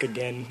 like, ask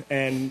again,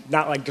 and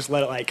not, like, just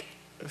let it, like,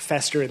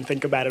 fester and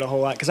think about it a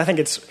whole lot. Because I think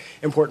it's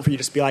important for you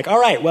to just be like,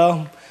 all right,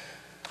 well,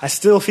 I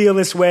still feel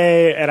this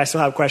way, and I still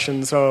have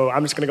questions, so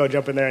I'm just going to go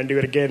jump in there and do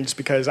it again just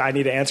because I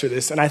need to answer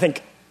this. And I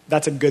think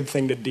that's a good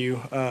thing to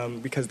do,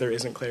 because there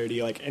isn't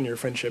clarity, like, in your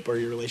friendship or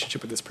your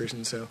relationship with this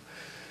person. So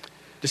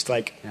just,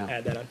 like,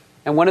 add that on.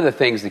 And one of the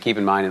things to keep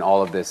in mind in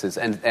all of this is,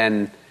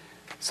 and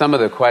some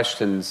of the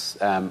questions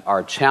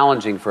are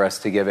challenging for us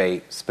to give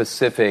a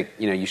specific,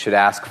 you should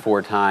ask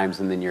 4 times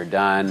and then you're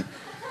done,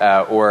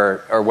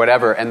 or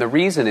whatever. And the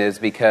reason is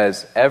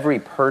because every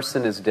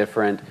person is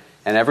different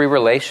and every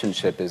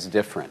relationship is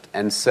different.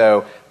 And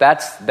so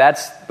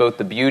that's both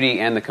the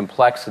beauty and the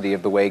complexity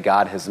of the way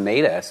God has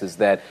made us, is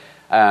that,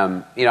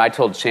 I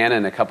told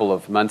Shannon a couple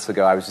of months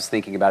ago, I was just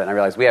thinking about it, and I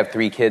realized we have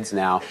 3 kids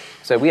now.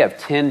 So we have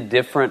 10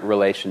 different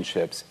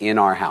relationships in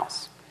our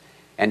house,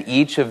 and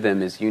each of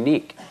them is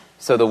unique.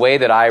 So the way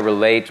that I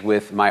relate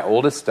with my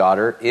oldest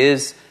daughter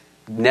is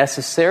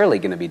necessarily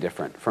going to be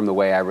different from the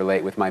way I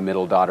relate with my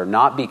middle daughter,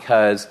 not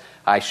because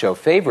I show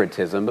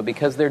favoritism, but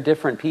because they're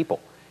different people,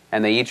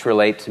 and they each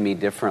relate to me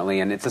differently.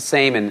 And it's the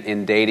same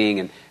in dating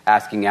and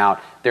asking out.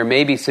 There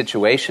may be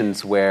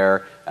situations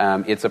where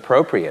it's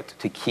appropriate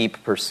to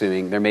keep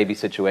pursuing. There may be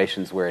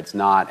situations where it's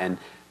not, and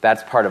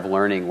that's part of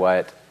learning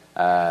what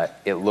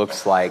it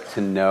looks like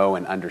to know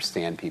and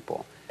understand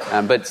people.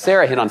 But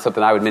Sarah hit on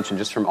something I would mention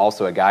just from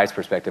also a guy's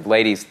perspective.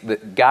 Ladies, the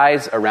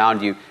guys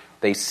around you,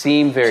 they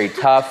seem very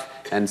tough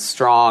and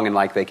strong and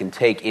like they can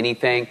take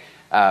anything.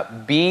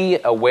 Be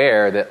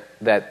aware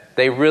that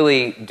they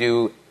really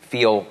do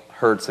feel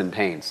hurts and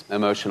pains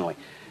emotionally.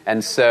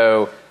 And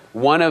so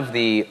one of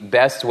the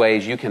best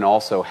ways you can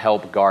also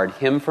help guard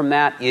him from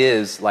that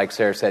is, like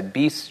Sarah said,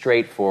 be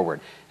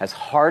straightforward. As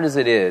hard as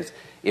it is,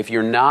 if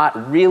you're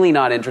really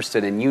not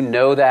interested, and you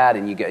know that,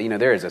 and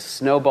there is a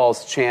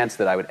snowball's chance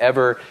that I would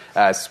ever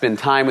spend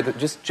time with it,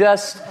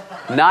 just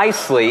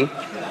nicely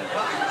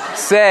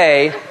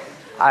say,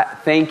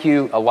 thank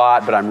you a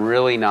lot, but I'm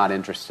really not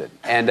interested.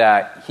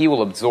 And he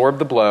will absorb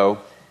the blow,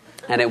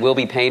 and it will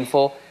be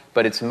painful,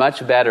 but it's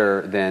much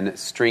better than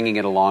stringing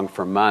it along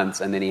for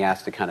months, and then he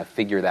has to kind of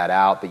figure that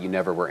out, that you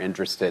never were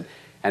interested,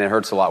 and it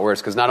hurts a lot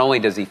worse, because not only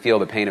does he feel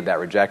the pain of that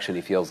rejection,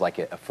 he feels like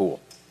a fool.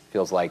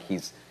 Feels like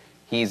he's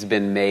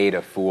been made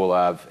a fool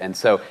of. And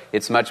so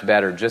it's much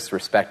better, just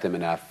respect him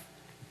enough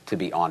to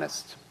be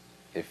honest,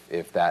 if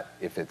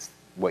it's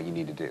what you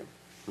need to do.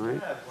 All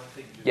right? I have one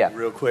thing to do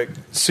real quick,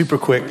 super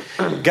quick.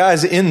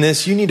 Guys, in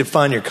this, you need to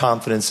find your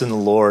confidence in the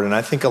Lord. And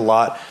I think a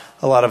lot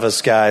of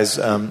us guys,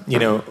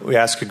 we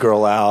ask a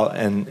girl out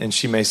and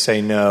she may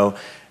say no.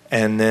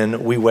 And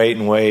then we wait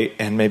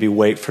and maybe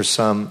wait for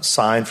some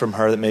sign from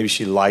her that maybe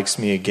she likes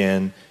me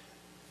again.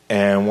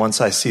 And once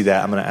I see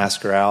that, I'm going to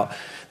ask her out.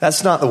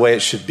 That's not the way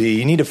it should be.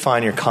 You need to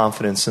find your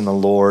confidence in the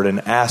Lord and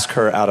ask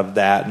her out of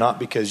that, not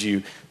because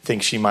you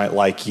think she might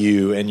like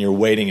you and you're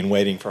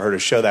waiting for her to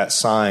show that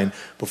sign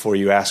before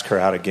you ask her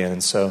out again.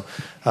 And so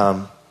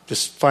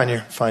just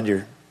find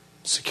your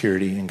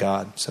security in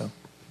God. So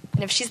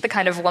And if she's the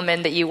kind of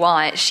woman that you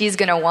want, she's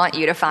going to want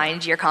you to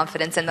find your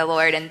confidence in the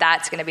Lord, and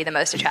that's going to be the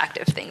most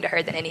attractive thing to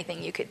her than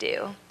anything you could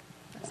do.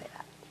 I'll say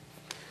that.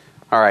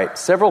 All right,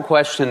 several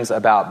questions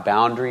about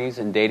boundaries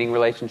in dating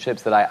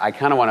relationships that I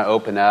kind of want to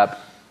open up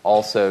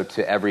also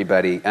to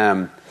everybody.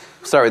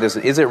 Start with this.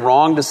 Is it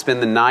wrong to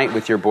spend the night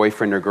with your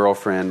boyfriend or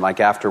girlfriend, like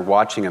after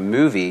watching a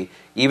movie,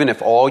 even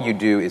if all you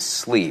do is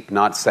sleep,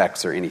 not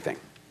sex or anything?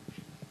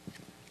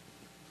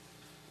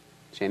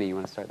 Shani, you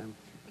want to start that one?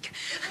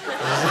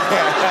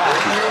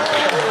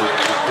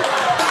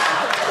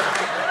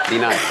 Be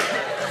nice.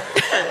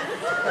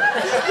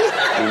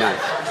 Be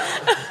nice.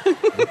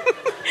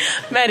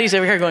 Maddie's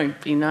over here going,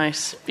 be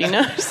nice, be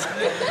nice.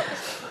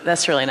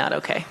 That's really not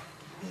okay.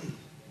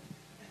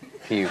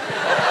 Can you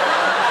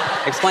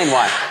explain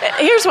why?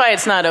 Here's why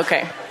it's not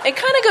okay. It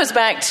kind of goes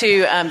back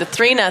to the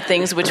 3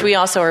 nothings, which we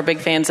also are big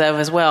fans of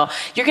as well.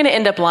 You're going to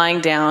end up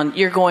lying down.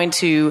 You're going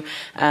to,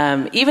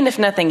 even if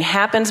nothing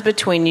happens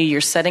between you,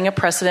 you're setting a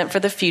precedent for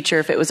the future.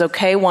 If it was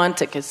okay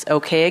once, it's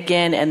okay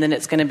again, and then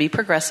it's going to be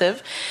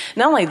progressive.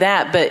 Not only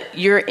that, but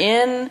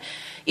even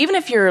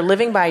if you're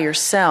living by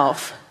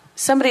yourself,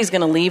 somebody's going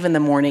to leave in the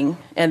morning,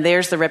 and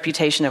there's the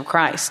reputation of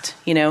Christ.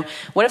 You know,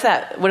 what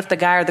if the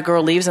guy or the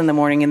girl leaves in the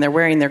morning and they're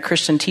wearing their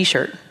Christian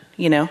T-shirt?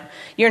 You know,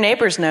 your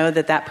neighbors know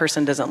that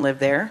person doesn't live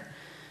there.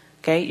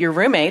 Okay, your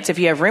roommates, if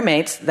you have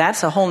roommates,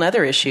 that's a whole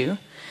nother issue.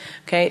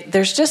 Okay,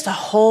 there's just a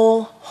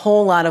whole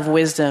lot of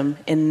wisdom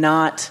in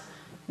not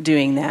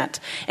doing that.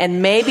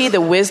 And maybe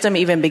the wisdom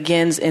even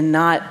begins in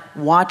not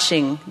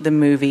watching the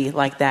movie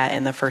like that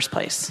in the first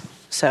place.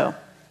 So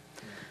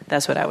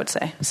that's what I would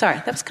say. Sorry,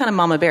 that was kind of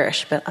mama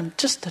bearish, but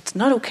that's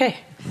not okay.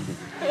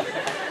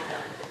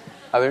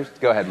 Others?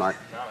 Go ahead, Mark.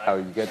 Oh,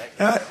 you good?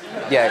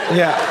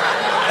 Yeah.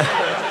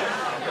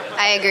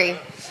 I agree.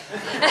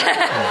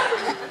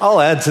 I'll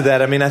add to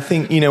that. I mean, I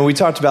think, we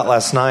talked about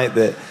last night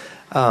that,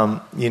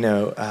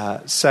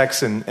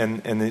 sex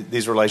and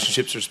these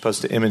relationships are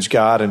supposed to image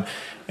God.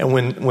 And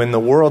when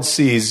the world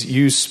sees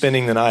you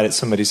spending the night at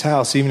somebody's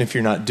house, even if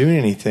you're not doing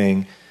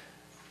anything,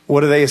 what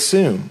do they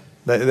assume?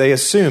 They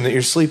assume that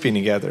you're sleeping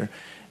together.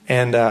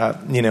 And,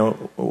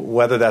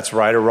 whether that's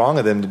right or wrong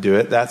of them to do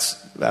it,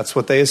 that's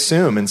what they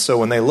assume. And so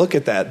when they look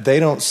at that, they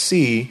don't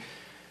see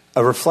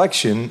a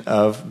reflection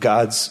of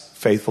God's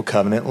faithful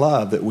covenant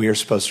love that we are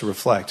supposed to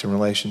reflect in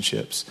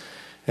relationships.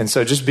 And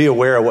so just be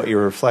aware of what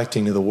you're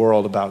reflecting to the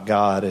world about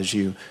God as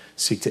you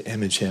seek to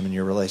image Him in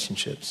your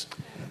relationships.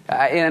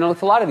 And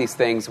with a lot of these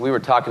things, we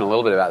were talking a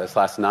little bit about this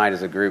last night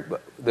as a group,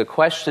 but the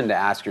question to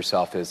ask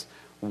yourself is,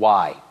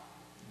 why?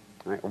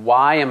 Right?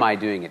 Why am I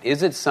doing it?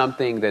 Is it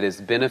something that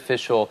is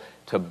beneficial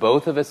to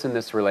both of us in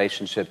this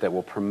relationship that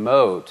will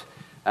promote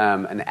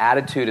an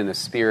attitude and a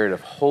spirit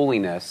of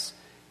holiness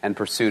and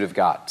pursuit of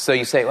God? So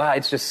you say, well,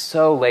 it's just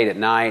so late at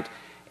night,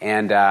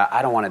 and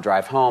I don't want to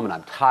drive home, and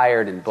I'm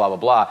tired, and blah, blah,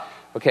 blah.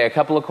 Okay, a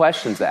couple of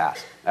questions to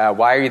ask.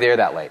 Why are you there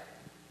that late?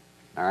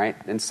 All right?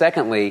 And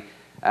secondly,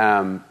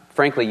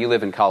 frankly, you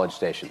live in College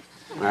Station.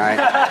 All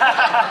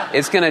right?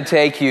 It's going to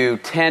take you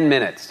 10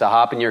 minutes to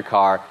hop in your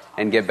car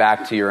and get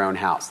back to your own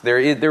house.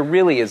 There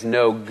really is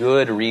no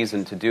good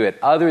reason to do it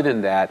other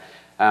than that,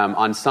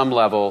 on some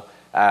level,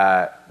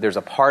 there's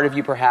a part of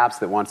you perhaps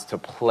that wants to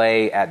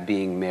play at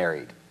being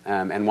married.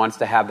 And wants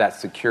to have that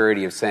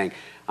security of saying,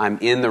 I'm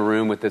in the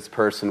room with this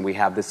person, we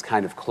have this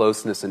kind of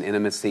closeness and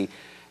intimacy.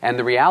 And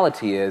the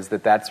reality is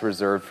that that's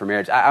reserved for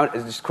marriage.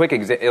 Just a quick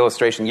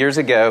illustration. Years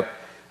ago,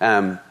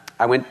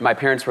 my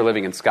parents were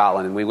living in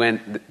Scotland, and we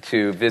went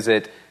to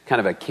visit kind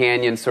of a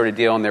canyon sort of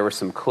deal, and there were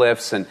some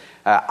cliffs. And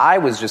I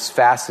was just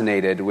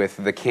fascinated with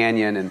the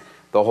canyon and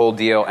the whole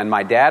deal. And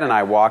my dad and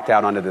I walked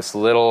out onto this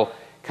little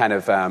kind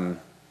of...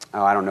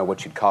 I don't know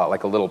what you'd call it,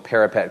 like a little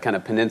parapet, kind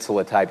of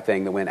peninsula type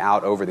thing that went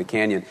out over the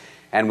canyon.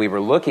 And we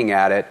were looking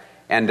at it,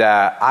 and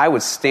I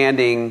was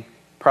standing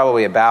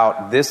probably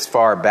about this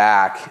far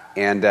back,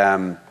 and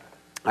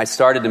I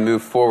started to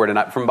move forward.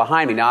 And from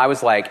behind me, now I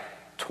was like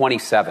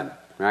 27,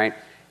 right?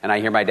 And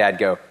I hear my dad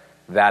go,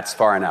 "That's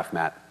far enough,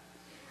 Matt."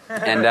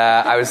 And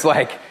I was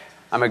like,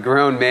 I'm a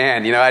grown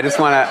man, I just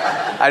want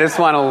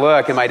to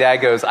look. And my dad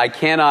goes, I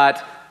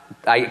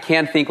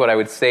can't think what I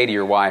would say to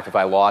your wife if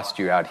I lost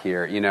you out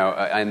here,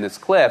 in this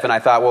cliff. And I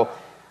thought, well,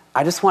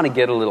 I just want to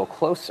get a little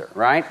closer,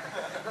 right?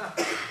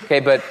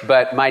 Okay,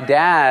 but my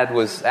dad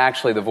was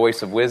actually the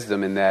voice of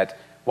wisdom in that,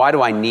 why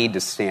do I need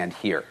to stand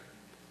here?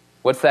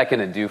 What's that going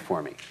to do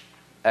for me?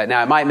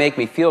 Now, it might make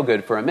me feel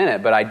good for a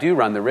minute, but I do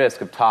run the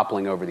risk of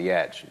toppling over the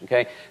edge,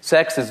 okay?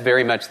 Sex is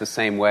very much the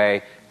same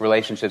way.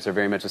 Relationships are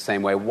very much the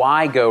same way.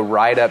 Why go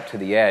right up to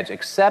the edge,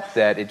 except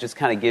that it just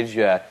kind of gives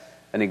you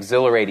an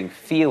exhilarating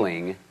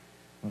feeling,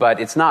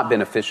 but it's not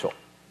beneficial,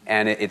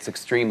 and it's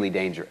extremely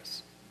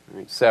dangerous.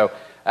 Right? So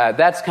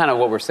that's kind of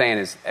what we're saying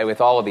is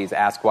with all of these,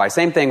 ask why.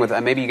 Same thing with,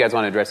 maybe you guys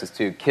want to address this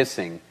too,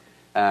 kissing.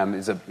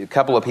 There's a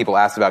couple of people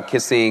asked about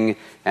kissing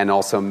and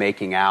also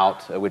making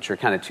out, which are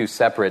kind of two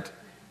separate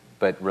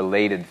but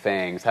related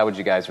things. How would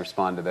you guys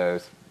respond to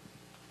those?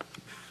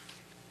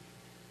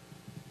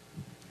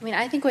 I mean,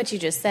 I think what you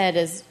just said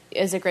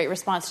is a great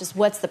response. Just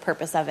what's the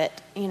purpose of it?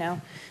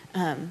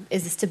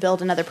 Is this to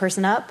build another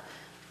person up?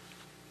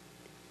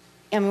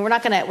 I mean, we're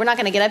not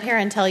gonna get up here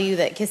and tell you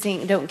that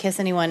don't kiss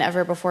anyone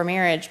ever before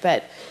marriage,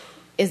 but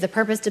is the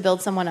purpose to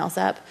build someone else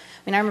up? I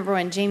mean, I remember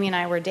when Jamie and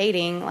I were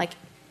dating, like,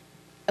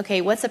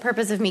 okay, what's the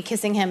purpose of me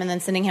kissing him and then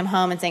sending him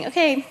home and saying,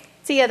 okay,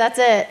 see ya, that's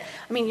it?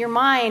 I mean, your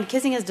mind,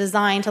 kissing is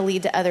designed to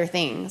lead to other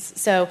things.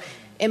 So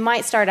it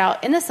might start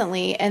out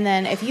innocently, and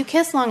then if you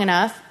kiss long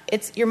enough,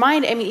 it's your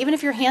mind. I mean, even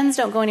if your hands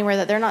don't go anywhere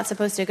that they're not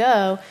supposed to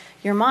go,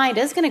 your mind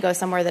is going to go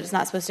somewhere that it's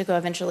not supposed to go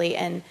eventually,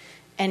 and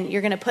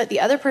you're going to put the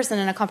other person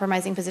in a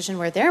compromising position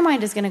where their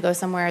mind is going to go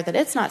somewhere that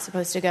it's not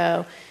supposed to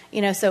go.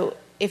 So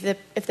if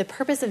the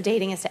purpose of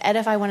dating is to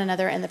edify one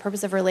another and the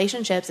purpose of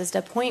relationships is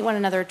to point one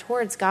another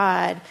towards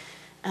God,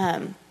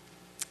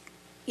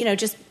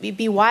 just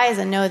be wise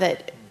and know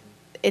that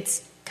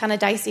it's kind of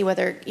dicey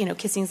whether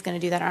kissing is going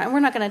to do that or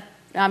not. And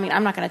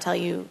I'm not going to tell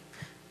you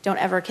don't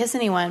ever kiss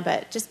anyone,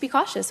 but just be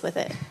cautious with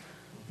it.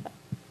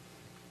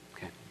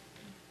 Okay.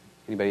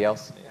 Anybody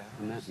else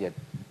on that? Yeah.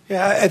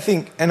 Yeah, I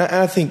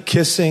think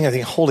kissing, I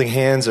think holding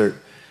hands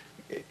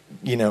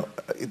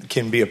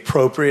can be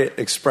appropriate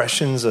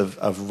expressions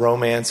of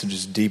romance and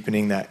just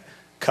deepening that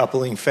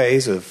coupling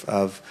phase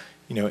of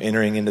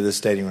entering into this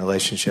dating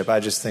relationship.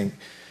 I just think,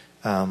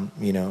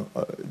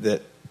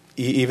 that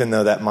even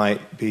though that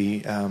might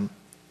be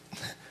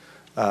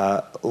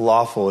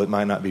lawful, it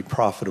might not be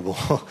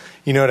profitable.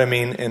 You know what I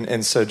mean?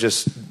 And so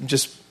just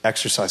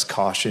exercise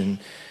caution.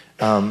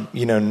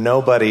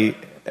 Nobody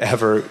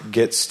ever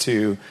gets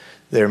to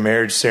their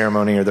marriage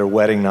ceremony or their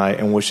wedding night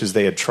and wishes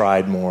they had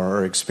tried more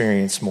or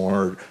experienced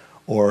more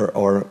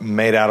or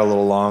made out a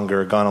little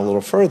longer or gone a little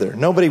further.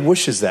 Nobody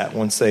wishes that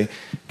once they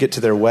get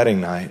to their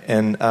wedding night.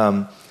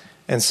 And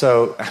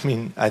so, I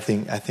mean, I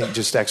think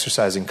just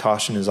exercising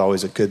caution is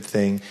always a good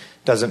thing.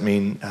 Doesn't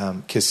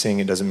mean kissing.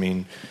 It doesn't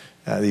mean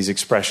these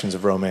expressions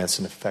of romance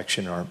and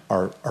affection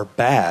are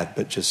bad,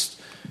 but just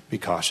be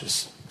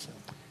cautious.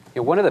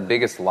 So. One of the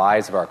biggest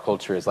lies of our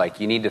culture is like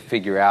you need to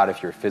figure out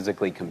if you're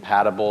physically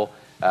compatible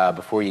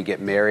before you get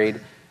married.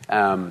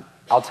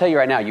 I'll tell you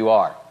right now, you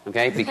are,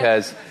 okay?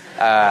 Because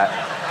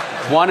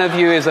one of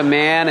you is a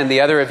man and the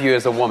other of you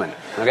is a woman,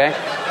 okay?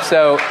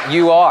 So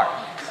you are.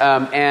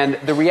 And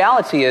the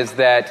reality is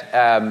that,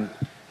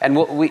 and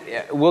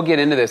we'll get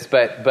into this,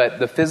 but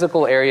the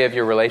physical area of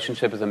your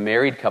relationship as a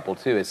married couple,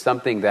 too, is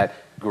something that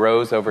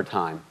grows over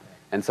time.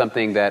 And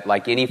something that,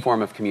 like any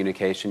form of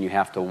communication, you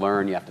have to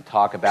learn, you have to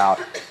talk about.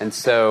 And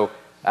so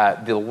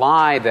the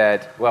lie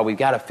that, well, we've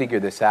got to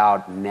figure this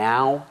out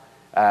now,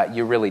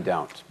 you really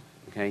don't.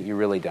 Okay, you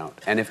really don't.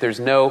 And if there's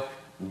no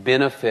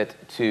benefit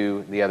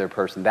to the other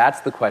person, that's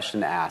the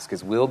question to ask,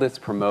 is will this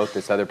promote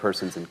this other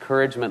person's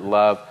encouragement,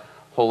 love,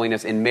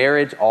 holiness? In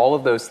marriage, all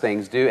of those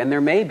things do, and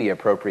there may be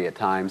appropriate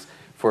times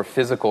for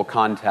physical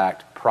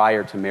contact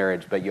prior to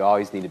marriage, but you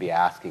always need to be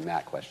asking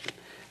that question.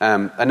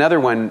 Another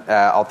one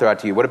I'll throw out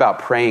to you. What about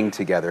praying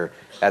together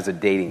as a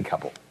dating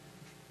couple?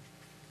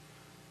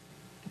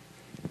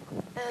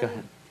 Go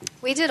ahead.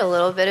 We did a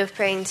little bit of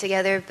praying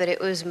together, but it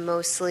was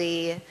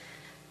mostly,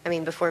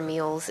 before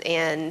meals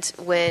and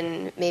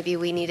when maybe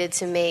we needed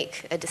to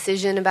make a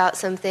decision about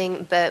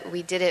something, but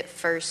we did it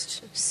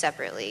first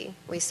separately.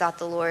 We sought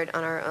the Lord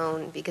on our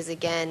own because,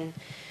 again,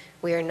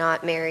 we are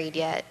not married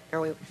yet,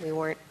 or we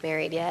weren't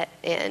married yet,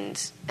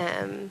 and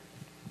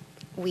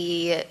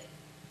we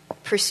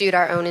pursued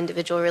our own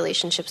individual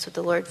relationships with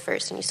the Lord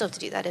first, and you still have to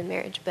do that in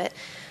marriage. But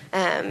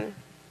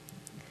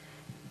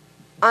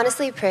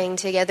honestly, praying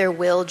together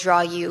will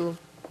draw you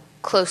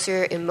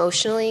closer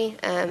emotionally,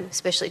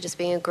 especially just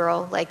being a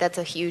girl. Like, that's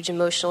a huge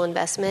emotional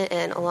investment,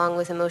 and along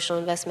with emotional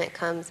investment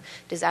comes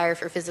desire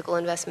for physical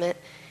investment.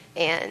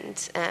 And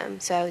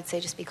so I would say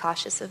just be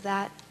cautious of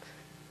that.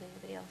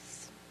 Anybody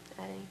else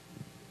adding?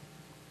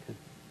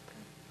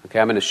 Okay,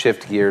 I'm going to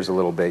shift gears a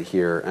little bit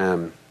here.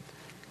 A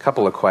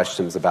couple of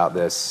questions about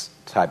this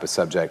type of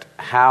subject.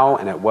 How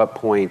and at what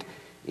point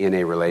in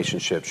a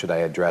relationship should I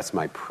address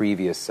my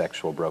previous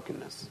sexual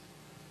brokenness?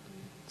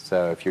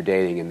 So if you're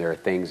dating and there are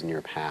things in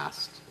your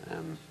past,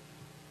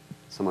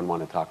 someone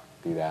want to talk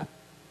through that?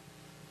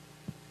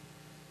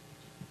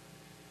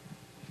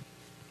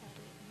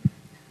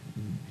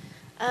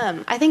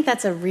 I think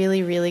that's a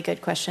really, really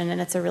good question,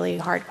 and it's a really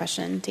hard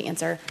question to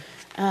answer.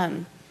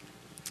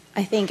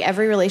 I think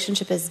every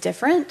relationship is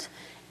different,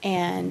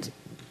 and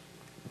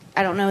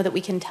I don't know that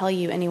we can tell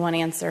you any one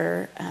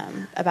answer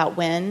about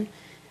when.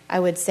 I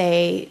would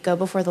say go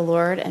before the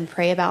Lord and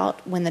pray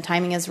about when the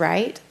timing is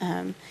right.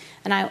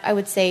 And I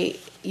would say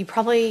you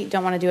probably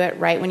don't want to do it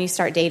right when you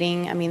start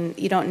dating.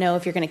 You don't know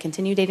if you're going to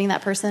continue dating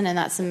that person, and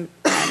that's some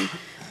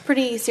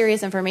pretty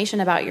serious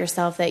information about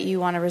yourself that you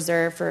want to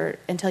reserve for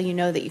until you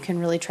know that you can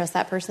really trust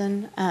that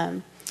person.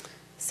 I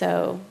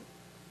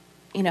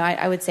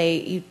would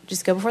say you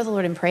just go before the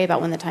Lord and pray about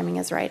when the timing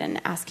is right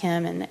and ask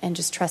Him and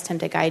just trust Him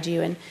to guide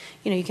you. And,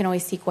 you can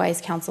always seek wise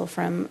counsel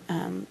from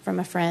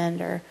a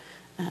friend or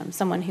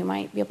someone who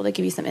might be able to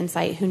give you some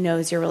insight, who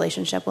knows your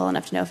relationship well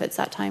enough to know if it's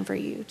that time for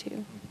you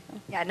too. So.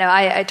 Yeah, no,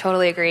 I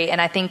totally agree.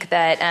 And I think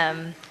that,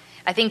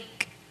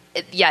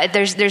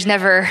 there's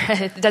never,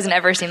 it doesn't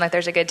ever seem like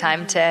there's a good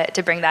time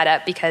to bring that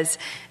up, because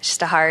it's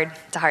just a hard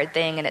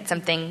thing, and it's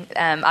something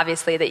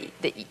obviously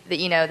that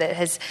you know that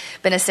has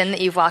been a sin that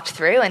you've walked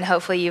through, and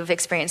hopefully you've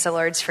experienced the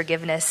Lord's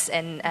forgiveness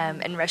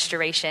and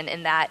restoration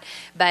in that.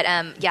 But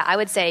I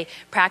would say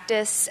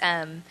practice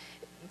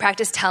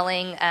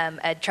telling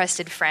a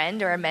trusted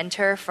friend or a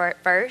mentor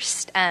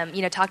first.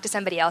 Talk to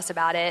somebody else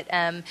about it.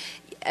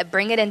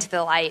 Bring it into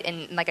the light,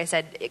 and like I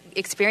said,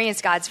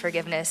 experience God's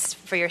forgiveness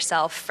for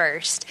yourself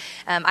first.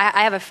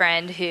 I have a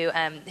friend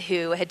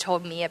who had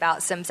told me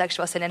about some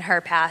sexual sin in her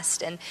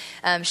past, and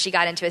she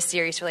got into a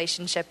serious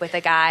relationship with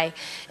a guy,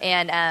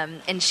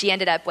 and she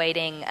ended up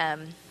waiting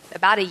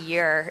about a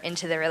year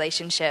into the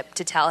relationship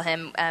to tell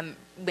him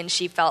when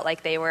she felt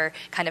like they were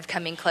kind of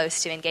coming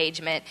close to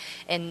engagement,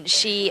 and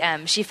she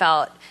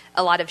felt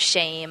a lot of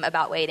shame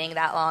about waiting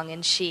that long,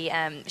 and she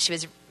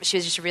was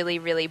just really,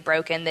 really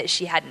broken that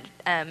she hadn't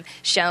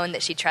shown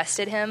that she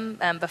trusted him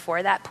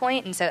before that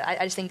point. And so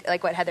I just think,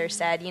 like what Heather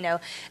said, I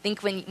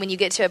think when you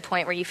get to a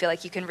point where you feel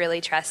like you can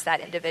really trust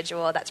that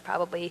individual, that's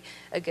probably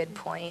a good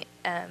point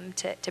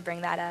to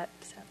bring that up.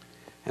 So.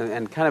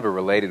 And kind of a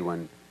related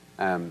one,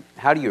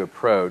 how do you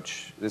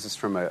approach, this is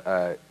from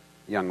a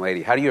young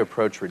lady, how do you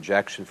approach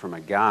rejection from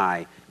a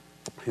guy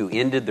who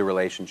ended the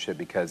relationship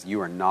because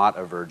you are not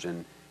a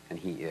virgin and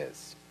he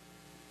is?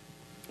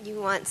 You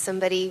want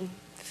somebody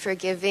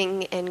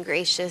forgiving and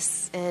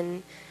gracious,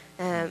 and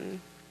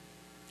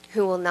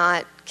who will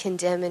not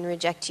condemn and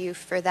reject you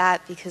for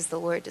that, because the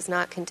Lord does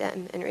not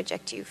condemn and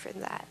reject you for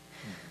that.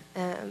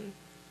 And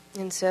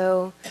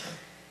so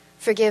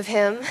forgive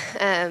him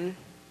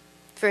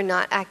for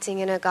not acting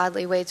in a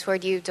godly way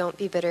toward you. Don't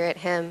be bitter at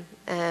him.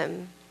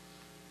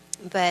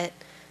 But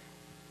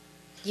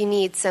you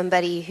need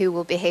somebody who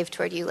will behave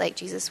toward you like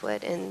Jesus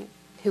would, and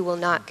who will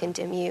not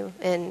condemn you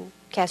and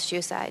cast you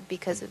aside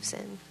because of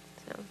sin.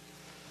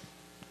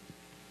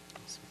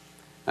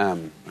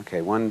 Okay,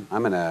 I'm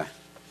going to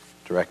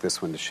direct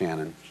this one to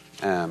Shannon,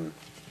 if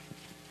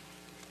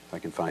I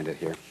can find it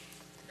here.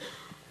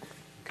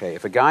 Okay,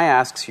 if a guy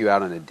asks you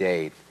out on a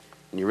date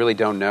and you really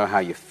don't know how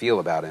you feel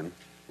about him,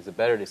 is it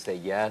better to say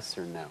yes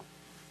or no?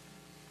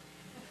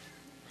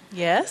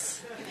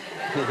 Yes.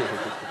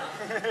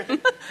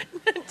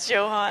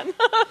 Johan.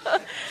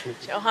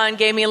 Johan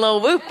gave me a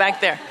little whoop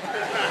back there.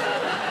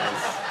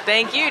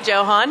 Thank you,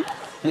 Johan.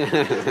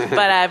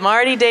 But I'm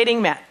already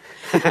dating Matt.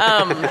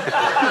 I'm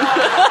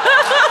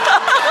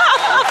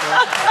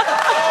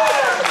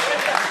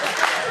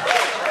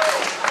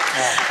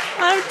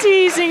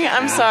teasing.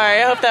 I'm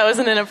sorry. I hope that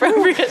wasn't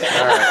inappropriate.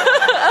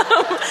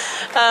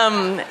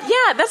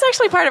 That's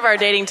actually part of our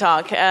dating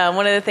talk.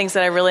 One of the things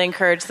that I really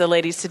encourage the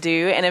ladies to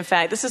do, and in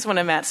fact, this is one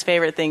of Matt's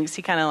favorite things.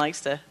 He kind of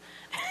likes to...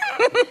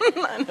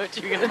 I know what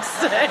you're going to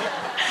say.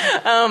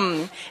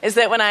 Is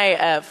that when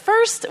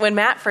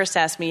Matt first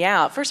asked me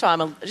out, first of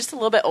all, I'm just a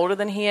little bit older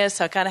than he is,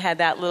 so I kind of had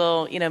that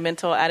little,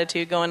 mental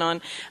attitude going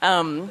on.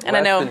 And Less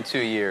I know than 2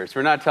 years.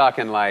 We're not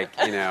talking like,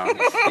 huge.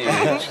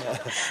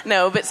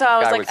 No, but so I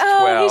was like,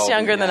 12, he's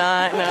younger than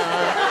I. No.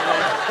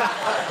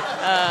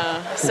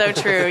 So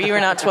true. You were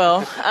not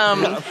 12.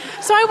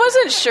 So I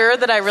wasn't sure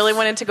that I really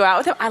wanted to go out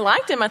with him. I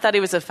liked him. I thought he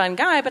was a fun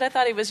guy, but I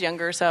thought he was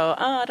younger, so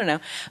I don't know.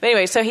 But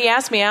anyway, so he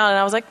asked me out, and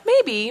I was like,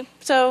 maybe.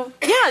 So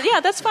yeah,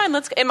 that's fine.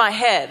 Let's go. In my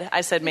head,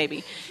 I said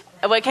maybe.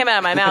 What came out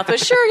of my mouth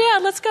was, sure, yeah,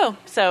 let's go.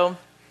 So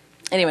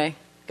anyway,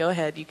 go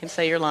ahead. You can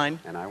say your line.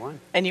 And I won.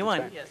 And you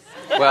won. Okay. Yes.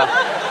 Well,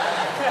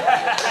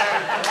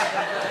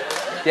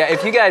 yeah,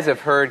 if you guys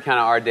have heard kind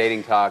of our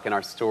dating talk and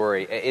our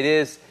story, it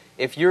is,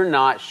 if you're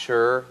not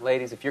sure,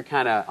 ladies, if you're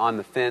kind of on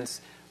the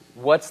fence,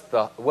 what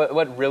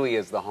really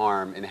is the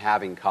harm in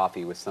having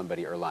coffee with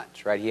somebody or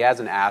lunch, right? He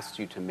hasn't asked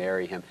you to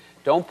marry him.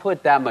 Don't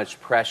put that much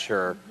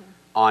pressure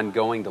on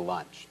going to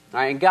lunch. All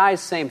right? And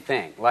guys, same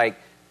thing. Like,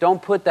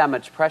 don't put that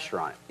much pressure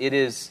on it. It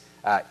is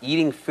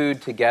eating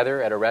food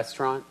together at a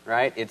restaurant,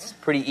 right? It's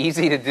pretty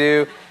easy to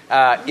do.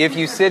 If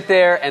you sit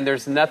there and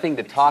there's nothing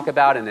to talk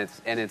about, and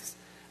it's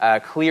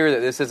clear that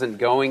this isn't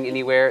going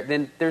anywhere,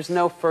 then there's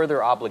no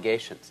further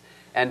obligations.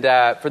 And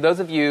for those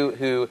of you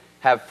who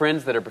have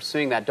friends that are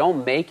pursuing that,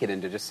 don't make it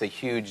into just a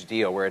huge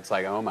deal where it's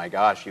like, oh my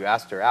gosh, you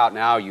asked her out,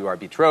 now you are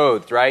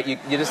betrothed, right? You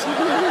just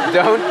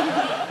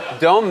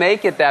don't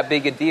make it that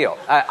big a deal.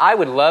 I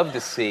would love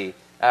to see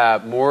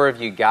more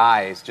of you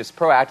guys just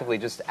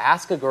proactively just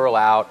ask a girl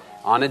out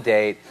on a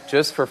date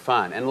just for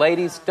fun. And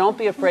ladies, don't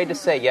be afraid to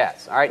say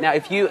yes. All right. Now,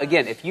 if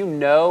you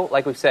know,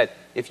 like we've said,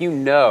 if you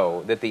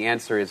know that the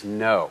answer is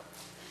no,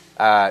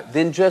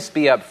 then just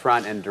be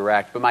upfront and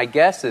direct. But my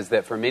guess is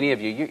that for many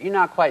of you, you're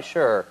not quite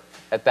sure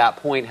at that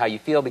point how you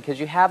feel because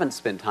you haven't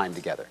spent time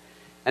together.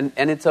 And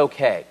it's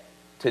okay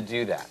to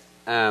do that.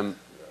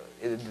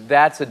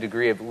 That's a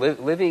degree of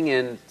living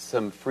in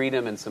some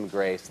freedom and some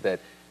grace that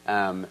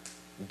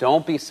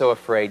don't be so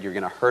afraid you're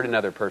going to hurt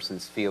another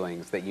person's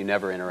feelings that you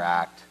never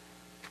interact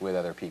with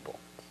other people.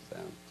 So,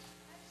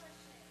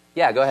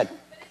 yeah, go ahead.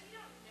 But if you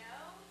don't know,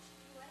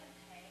 should you let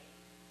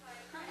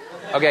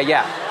him pay? Okay,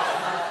 yeah.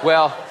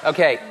 Well,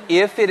 okay,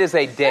 if it is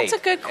a date. That's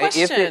a good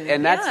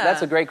question.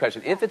 That's a great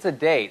question. If it's a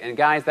date, and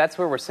guys, that's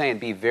where we're saying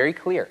be very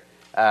clear.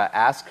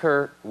 Ask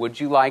her, would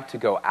you like to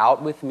go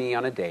out with me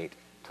on a date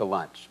to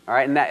lunch? All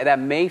right, and that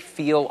may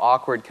feel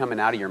awkward coming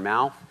out of your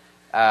mouth,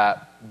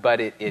 but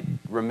it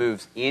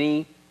removes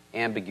any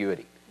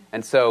ambiguity.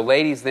 And so,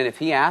 ladies, then if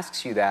he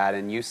asks you that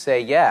and you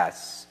say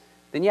yes,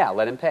 then yeah,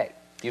 let him pay.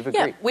 You've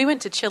agreed. Yeah, we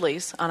went to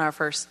Chili's on our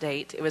first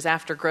date. It was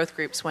after growth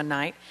groups one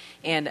night,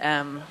 and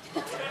and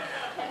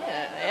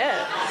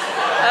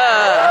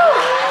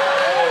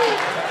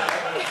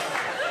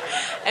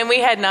we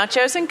had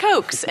nachos and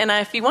Cokes. And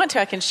if you want to,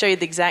 I can show you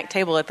the exact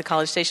table at the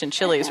College Station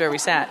Chili's where we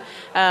sat.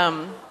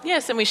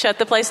 Yes, and we shut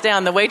the place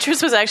down. The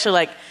waitress was actually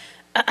like,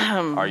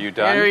 are you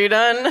done? Are you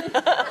done?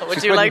 Would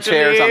She's you like to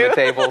chairs leave? on the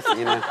tables,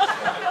 you know.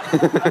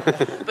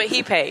 But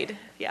he paid.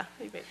 Yeah,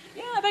 he paid.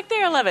 Yeah, back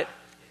there, I love it.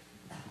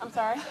 I'm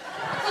sorry.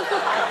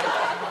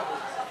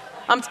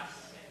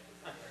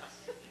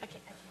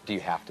 Do you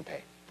have to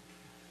pay?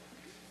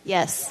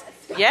 Yes.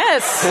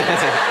 Yes.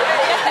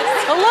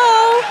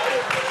 Hello.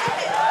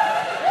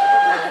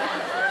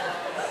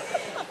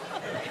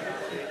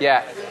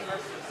 Yeah.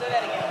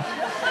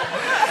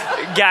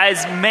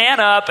 Guys,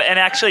 man up and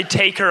actually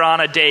take her on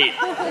a date.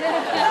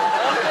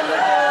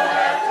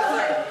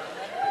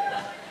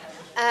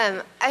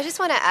 I just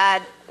want to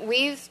add,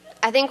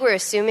 I think we're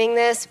assuming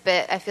this,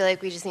 but I feel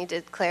like we just need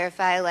to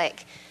clarify,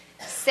 like,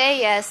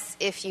 say yes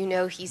if you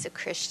know he's a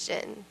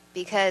Christian,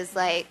 because,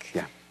 like,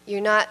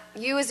 you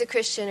as a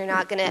Christian are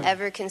not going to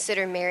ever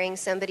consider marrying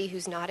somebody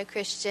who's not a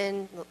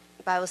Christian.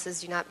 The Bible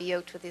says do not be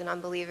yoked with an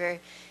unbeliever.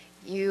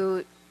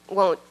 You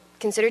won't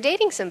consider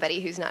dating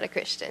somebody who's not a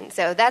Christian.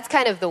 So that's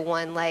kind of the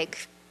one,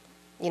 like,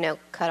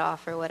 cut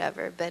off or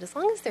whatever. But as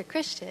long as they're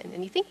Christian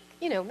and you think,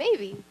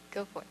 maybe,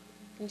 go for it.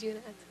 Can you do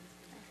that?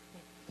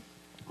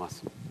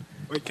 Awesome.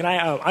 Wait, can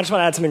I just want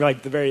to add something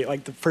like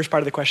the first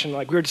part of the question.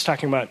 Like we were just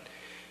talking about,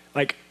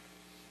 like,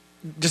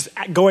 just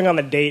going on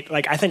the date.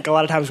 Like I think a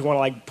lot of times we want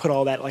to like put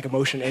all that like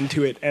emotion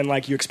into it, and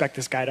like you expect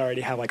this guy to already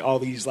have like all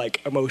these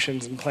like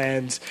emotions and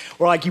plans,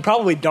 or like you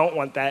probably don't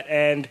want that.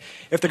 And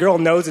if the girl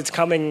knows it's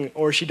coming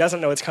or she doesn't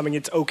know it's coming,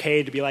 it's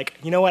okay to be like,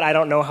 you know what, I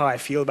don't know how I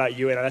feel about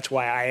you, and that's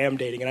why I am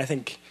dating. And I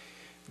think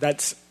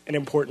that's an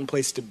important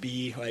place to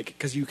be, like,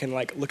 because you can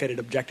like look at it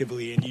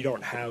objectively and you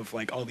don't have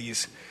like all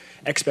these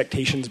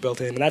expectations built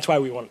in, and that's why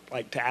we want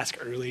like to ask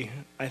early,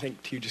 I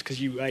think, too, just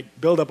because you like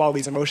build up all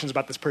these emotions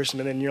about this person,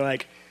 and then you're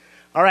like,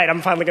 all right,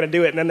 I'm finally going to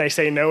do it, and then they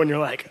say no, and you're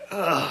like,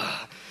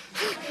 ugh.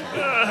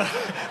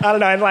 I don't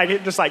know, and like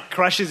it just like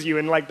crushes you,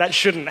 and like that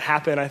shouldn't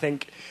happen, I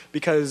think,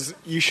 because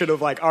you should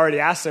have like already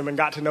asked them and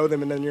got to know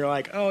them, and then you're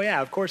like, oh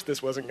yeah, of course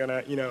this wasn't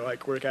gonna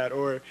like work out,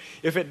 or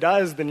if it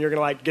does, then you're gonna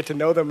like get to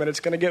know them and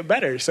it's gonna get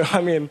better. So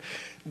I mean,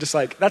 just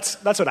like that's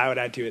what I would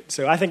add to it.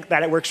 So I think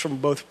that it works from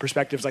both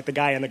perspectives, like the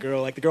guy and the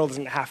girl. Like the girl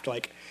doesn't have to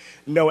like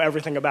know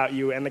everything about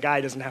you, and the guy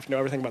doesn't have to know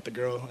everything about the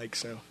girl. Like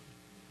so.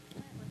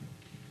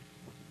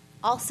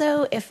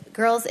 Also, if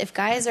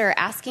guys are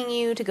asking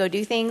you to go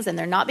do things and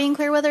they're not being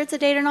clear whether it's a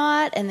date or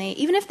not, and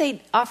even if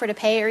they offer to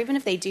pay or even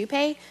if they do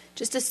pay,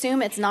 just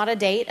assume it's not a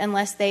date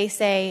unless they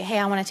say, hey,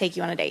 I want to take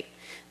you on a date.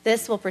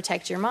 This will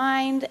protect your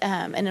mind,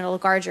 and it'll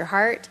guard your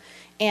heart.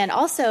 And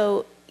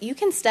also, you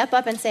can step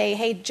up and say,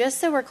 hey, just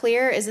so we're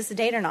clear, is this a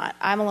date or not?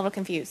 I'm a little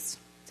confused.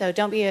 So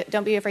don't be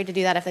afraid to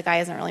do that if the guy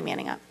isn't really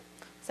manning up.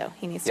 So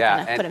he needs to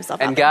kind of put himself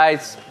out and there.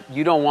 guys,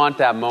 you don't want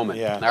that moment,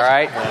 all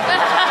right?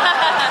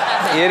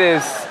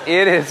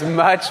 It is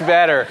much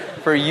better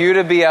for you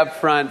to be up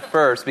front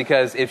first,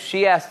 because if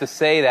she has to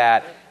say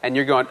that and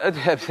you're going,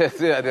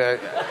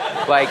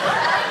 like,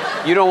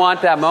 you don't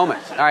want that moment,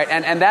 all right?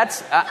 And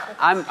that's,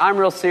 I'm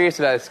real serious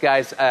about this,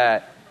 guys.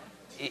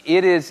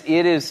 It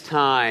is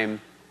time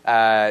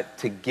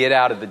to get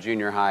out of the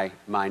junior high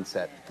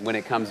mindset when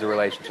it comes to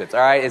relationships,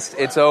 all right?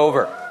 It's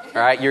over, all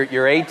right?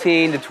 You're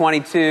 18 to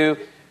 22.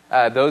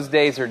 Those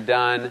days are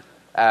done.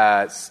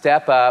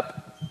 Step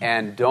up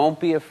and don't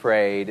be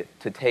afraid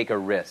to take a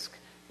risk.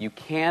 You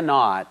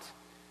cannot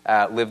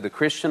live the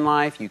Christian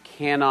life. You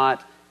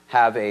cannot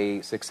have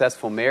a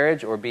successful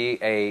marriage or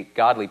be a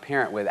godly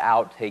parent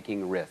without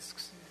taking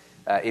risks.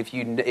 If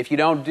you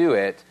don't do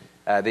it,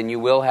 then you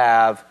will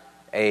have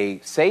a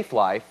safe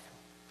life,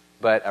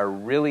 but a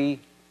really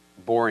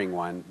boring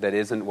one that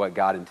isn't what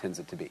God intends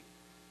it to be.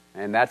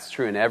 And that's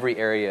true in every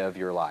area of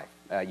your life.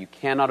 You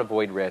cannot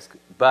avoid risk,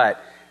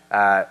 but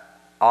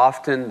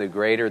often the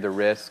greater the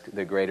risk,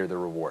 the greater the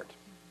reward.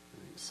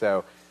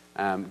 So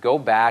go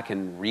back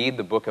and read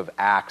the book of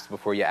Acts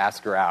before you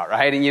ask her out,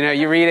 right? And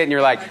you read it and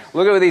you're like,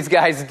 look at what these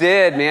guys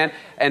did, man.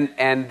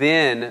 And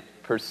then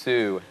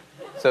pursue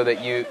so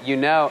that you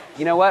know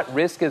what?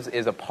 Risk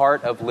is a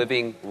part of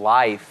living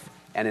life,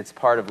 and it's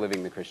part of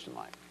living the Christian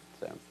life.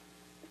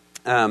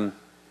 So,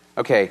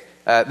 okay,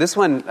 this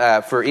one,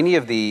 for any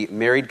of the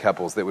married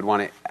couples that would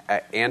want to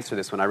answer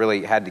this one, I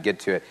really had to get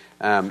to it.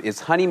 Is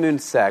honeymoon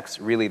sex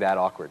really that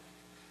awkward?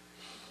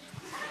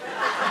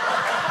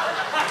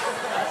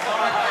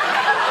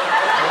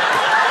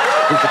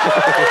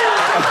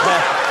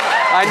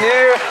 I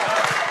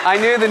I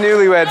knew the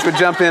newlyweds would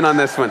jump in on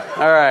this one.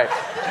 All right.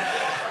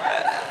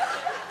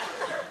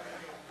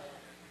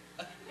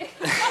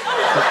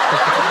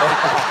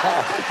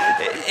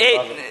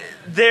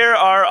 There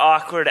are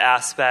awkward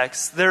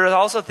aspects. There are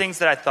also things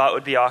that I thought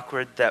would be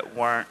awkward that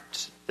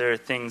weren't. There are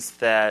things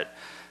that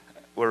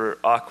were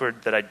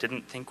awkward that I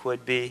didn't think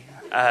would be.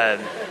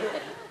 And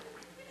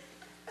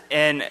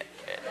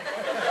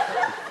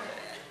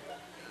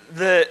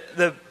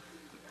the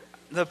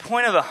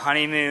point of a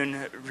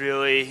honeymoon,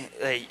 really,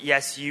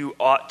 yes, you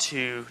ought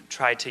to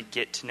try to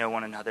get to know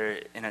one another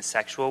in a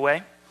sexual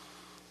way.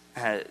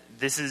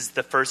 This is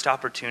the first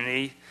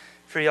opportunity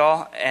for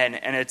y'all, and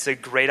it's a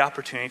great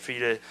opportunity for you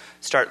to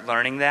start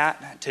learning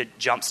that, to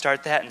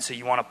jumpstart that, and so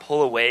you want to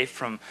pull away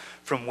from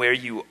where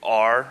you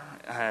are.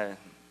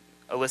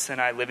 Alyssa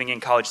and I, living in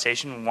College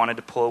Station, wanted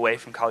to pull away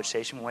from College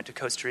Station. We went to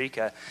Costa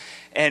Rica,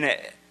 and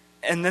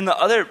then the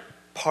other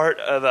part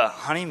of a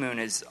honeymoon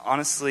is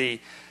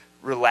honestly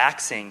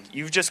relaxing.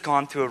 You've just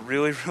gone through a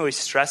really, really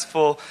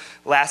stressful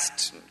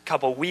last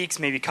couple weeks,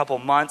 maybe couple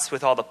months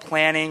with all the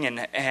planning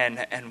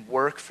and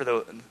work for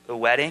the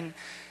wedding,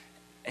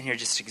 and you're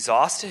just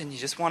exhausted and you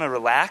just want to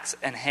relax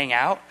and hang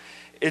out.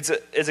 It's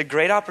a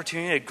great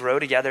opportunity to grow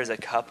together as a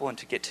couple and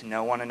to get to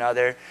know one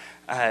another.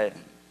 The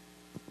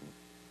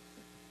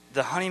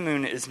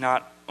honeymoon is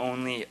not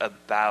only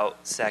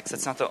about sex.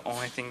 That's not the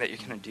only thing that you're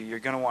going to do. You're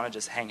going to want to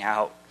just hang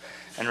out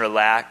and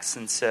relax.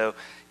 And so,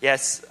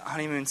 yes,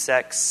 honeymoon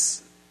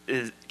sex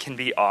can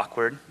be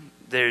awkward.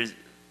 There's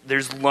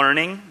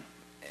learning,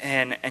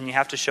 and you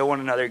have to show one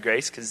another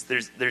grace because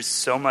there's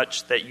so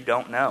much that you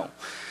don't know.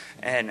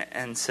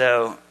 And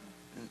so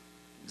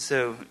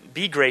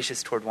be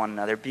gracious toward one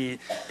another. Be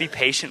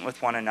patient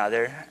with one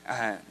another.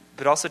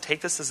 But also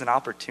take this as an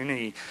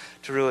opportunity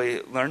to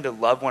really learn to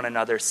love one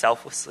another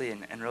selflessly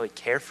and really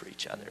care for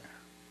each other.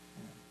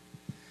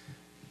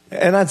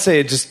 And I'd say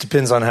it just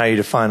depends on how you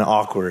define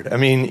awkward. I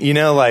mean,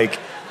 I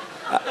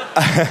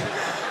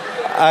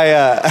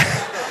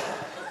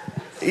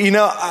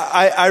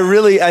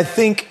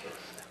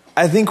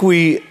think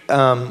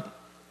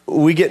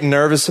we get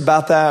nervous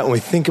about that when we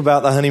think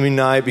about the honeymoon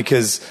night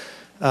because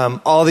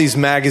all these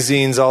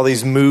magazines, all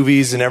these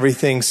movies and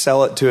everything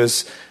sell it to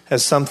us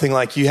as something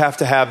like you have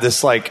to have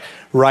this like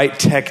right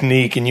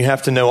technique and you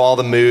have to know all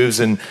the moves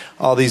and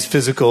all these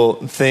physical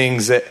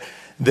things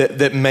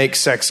that make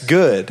sex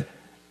good.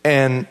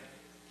 And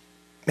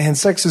man,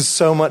 sex is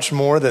so much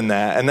more than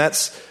that.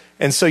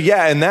 And so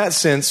in that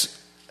sense,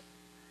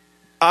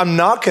 I'm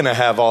not going to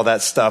have all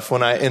that stuff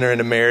when I enter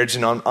into marriage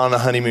and on a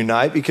honeymoon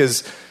night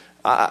because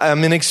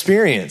I'm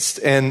inexperienced.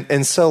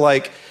 And so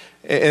like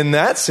in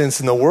that sense,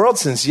 in the world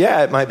sense,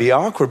 it might be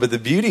awkward, but the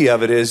beauty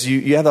of it is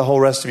you have the whole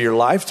rest of your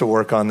life to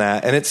work on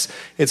that. And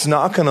it's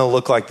not going to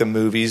look like the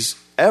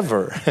movies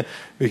ever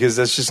because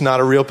that's just not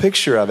a real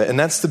picture of it. And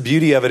that's the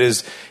beauty of it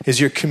is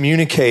you're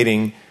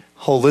communicating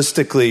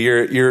holistically.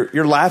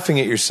 You're laughing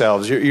at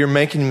yourselves. You're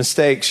making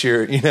mistakes.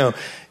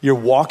 You're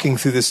walking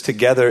through this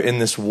together in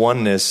this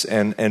oneness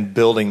and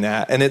building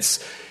that. And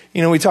it's,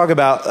 we talk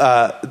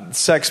about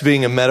sex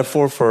being a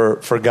metaphor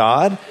for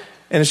God.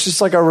 And it's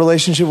just like our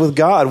relationship with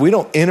God. We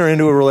don't enter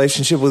into a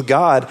relationship with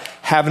God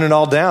having it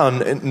all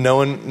down and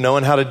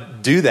knowing how to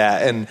do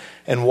that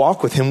and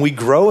walk with Him. We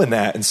grow in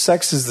that. And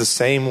sex is the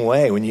same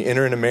way. When you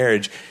enter into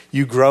marriage,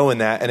 you grow in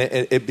that. And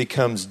it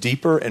becomes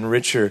deeper and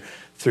richer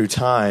through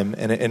time.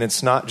 And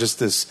it's not just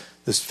this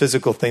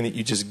physical thing that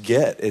you just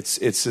get. It's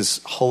this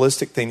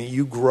holistic thing that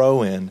you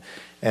grow in.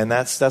 And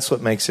that's what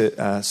makes it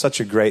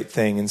such a great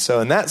thing. And so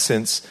in that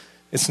sense,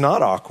 it's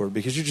not awkward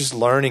because you're just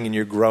learning and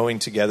you're growing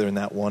together in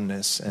that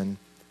oneness. And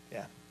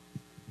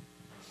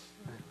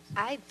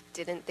I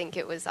didn't think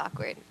it was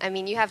awkward. I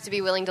mean, you have to be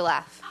willing to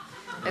laugh,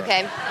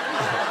 okay?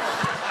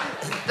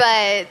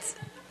 But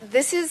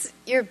this is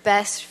your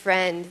best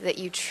friend that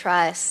you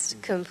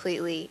trust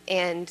completely,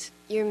 and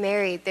you're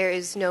married. There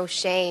is no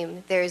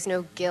shame. There is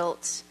no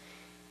guilt.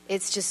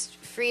 It's just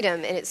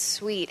freedom, and it's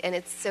sweet, and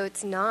it's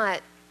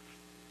not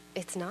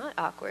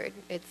awkward.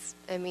 It's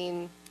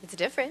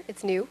different.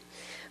 It's new.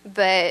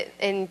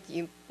 And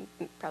you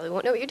probably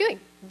won't know what you're doing,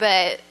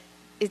 but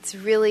it's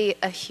really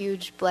a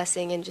huge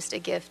blessing and just a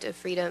gift of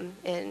freedom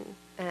and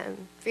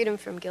freedom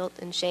from guilt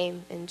and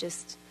shame and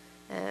just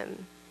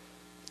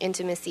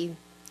intimacy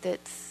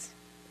that's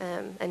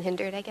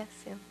unhindered, I guess.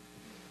 Yeah.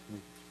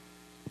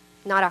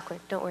 Not awkward.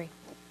 Don't worry.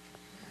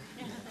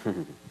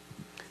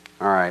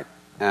 All right.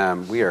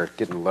 We are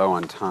getting low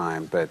on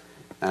time, but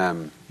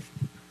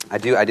I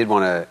did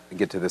want to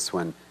get to this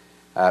one.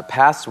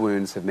 Past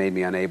wounds have made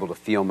me unable to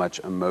feel much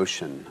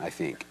emotion, I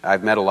think.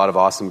 I've met a lot of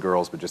awesome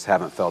girls, but just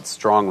haven't felt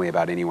strongly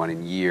about anyone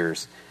in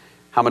years.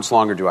 How much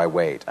longer do I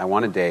wait? I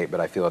want to date,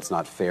 but I feel it's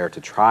not fair to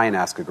try and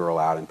ask a girl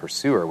out and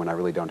pursue her when I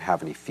really don't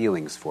have any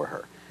feelings for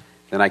her.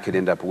 Then I could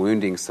end up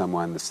wounding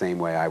someone the same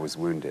way I was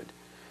wounded.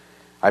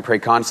 I pray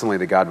constantly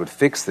that God would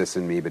fix this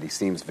in me, but He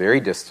seems very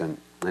distant,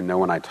 and no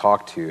one I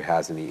talk to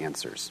has any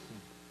answers.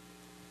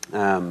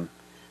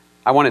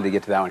 I wanted to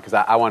get to that one because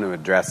I want to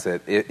address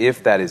it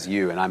if that is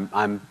you, and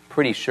I'm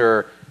pretty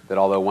sure that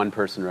although one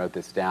person wrote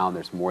this down,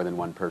 there's more than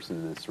one person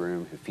in this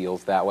room who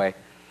feels that way.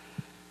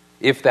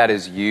 If that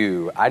is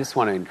you, I just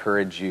want to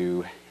encourage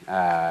you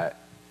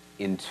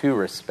in two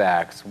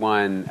respects.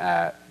 One,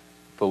 the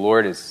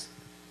Lord is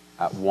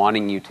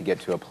wanting you to get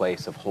to a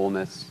place of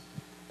wholeness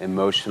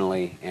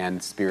emotionally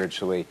and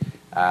spiritually.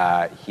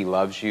 He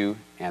loves you,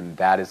 and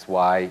that is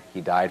why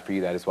he died for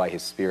you. That is why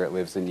his Spirit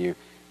lives in you.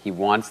 He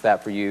wants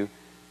that for you.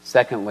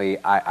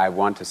 Secondly, I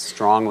want to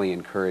strongly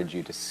encourage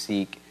you to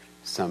seek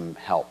some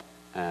help,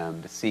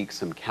 to seek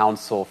some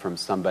counsel from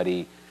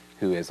somebody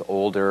who is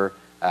older,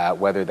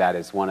 whether that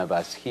is one of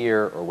us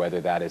here or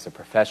whether that is a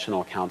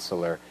professional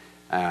counselor,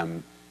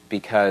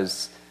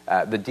 because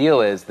the deal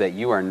is that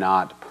you are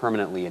not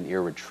permanently and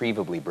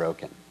irretrievably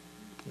broken.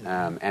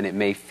 And it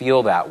may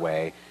feel that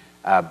way,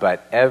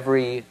 but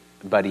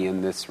everybody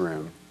in this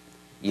room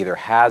either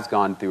has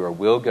gone through or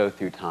will go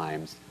through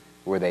times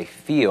where they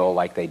feel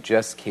like they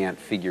just can't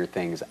figure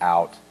things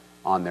out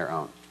on their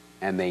own,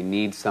 and they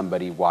need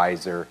somebody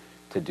wiser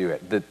to do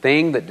it. The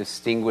thing that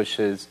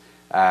distinguishes,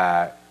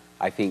 I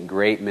think,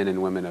 great men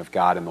and women of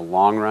God in the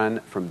long run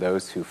from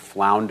those who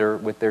flounder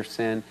with their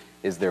sin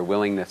is their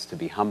willingness to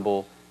be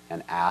humble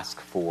and ask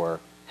for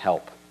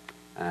help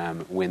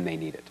when they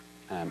need it.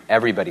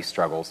 Everybody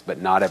struggles, but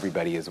not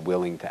everybody is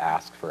willing to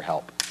ask for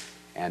help.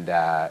 And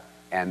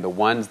the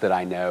ones that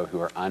I know who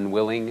are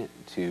unwilling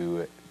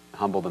to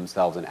humble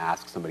themselves and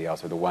ask somebody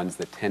else are the ones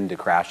that tend to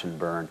crash and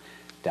burn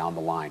down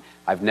the line.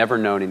 I've never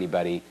known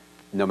anybody,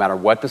 no matter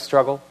what the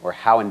struggle or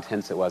how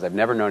intense it was, I've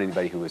never known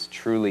anybody who was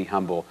truly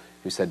humble,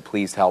 who said,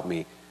 please help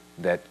me,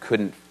 that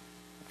couldn't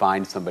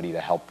find somebody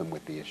to help them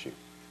with the issue.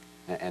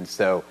 And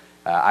so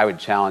I would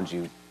challenge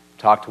you,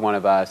 talk to one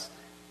of us.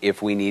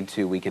 If we need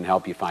to, we can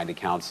help you find a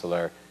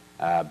counselor.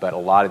 But a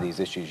lot of these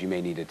issues, you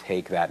may need to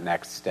take that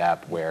next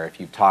step where if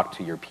you've talked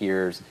to your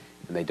peers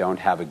and they don't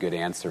have a good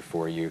answer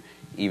for you,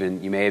 you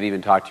may have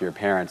even talked to your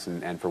parents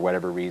and for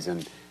whatever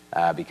reason,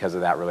 because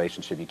of that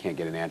relationship, you can't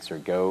get an answer.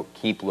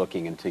 Keep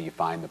looking until you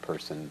find the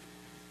person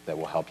that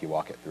will help you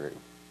walk it through.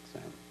 So,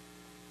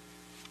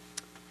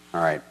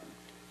 all right,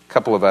 a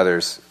couple of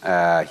others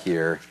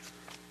here.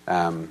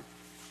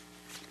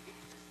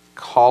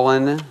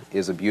 Colin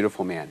is a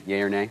beautiful man.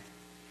 Yay or nay?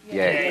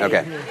 Yay.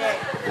 Okay.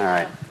 All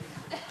right.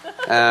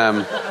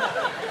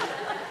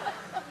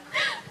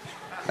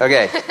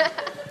 Okay.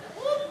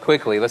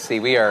 Quickly, let's see.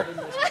 We are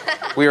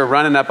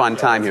running up on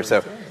time here. So,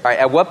 all right.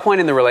 At what point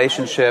in the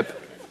relationship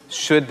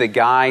should the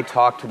guy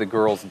talk to the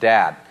girl's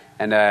dad?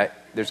 And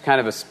there's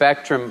kind of a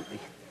spectrum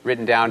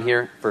written down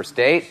here: first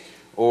date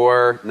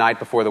or night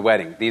before the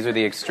wedding. These are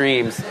the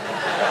extremes.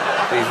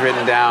 These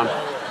written down.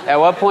 At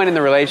what point in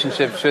the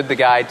relationship should the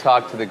guy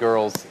talk to the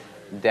girl's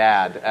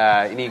dad?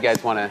 Any of you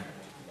guys want to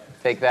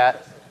take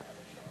that?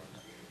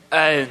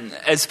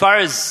 As far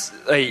as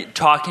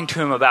talking to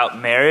him about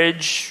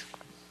marriage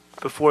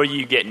before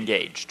you get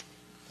engaged,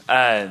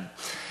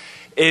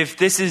 if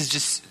this is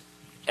just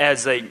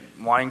as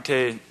wanting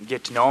to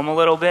get to know him a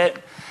little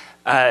bit,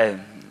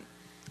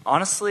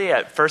 honestly,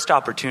 at first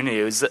opportunity,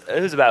 it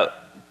was about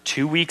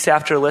 2 weeks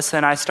after Alyssa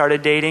and I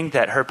started dating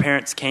that her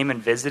parents came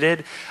and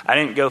visited. I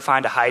didn't go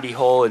find a hidey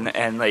hole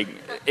and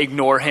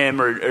ignore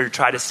him or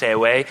try to stay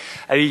away.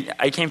 I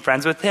became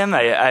friends with him.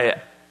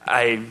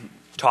 I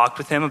talked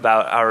with him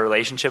about our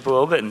relationship a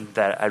little bit, and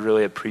that I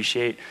really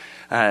appreciate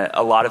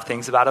a lot of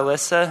things about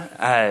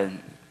Alyssa.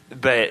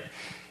 But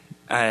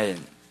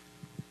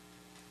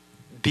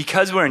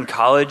because we're in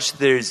college,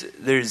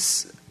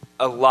 there's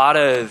a lot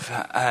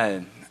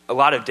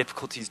of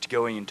difficulties to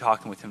going and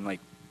talking with him,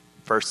 like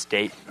first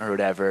date or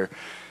whatever.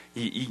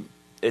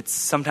 It's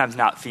sometimes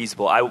not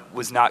feasible. I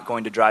was not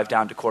going to drive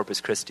down to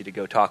Corpus Christi to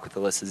go talk with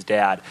Alyssa's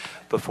dad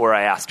before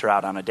I asked her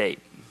out on a date.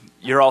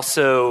 You're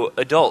also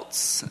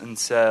adults, and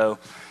so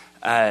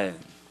I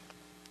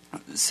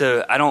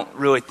don't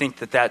really think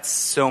that that's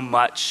so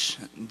much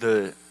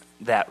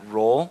that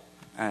role.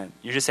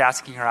 You're just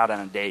asking her out on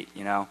a date,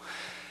 you know.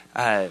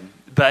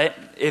 But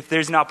if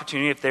there's an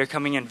opportunity, if they're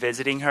coming and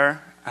visiting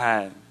her,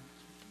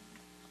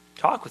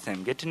 talk with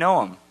him, get to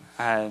know him.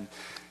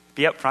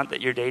 Be upfront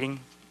that you're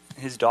dating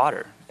his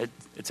daughter.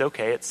 It's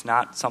okay. It's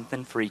not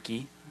something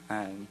freaky.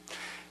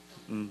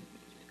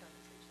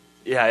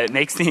 Yeah, it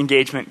makes the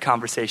engagement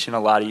conversation a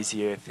lot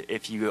easier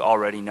if you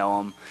already know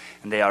them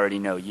and they already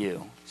know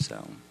you.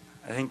 So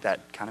I think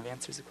that kind of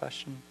answers the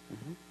question.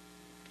 Mm-hmm.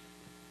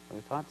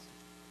 Other thoughts?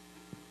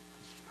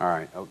 All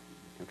right. Oh,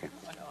 okay.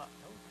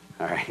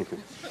 All right.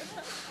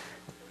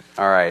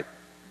 All right.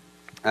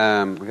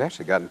 We've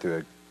actually gotten through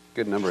a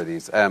good number of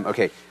these.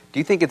 Okay. Do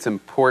you think it's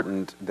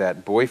important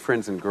that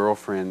boyfriends and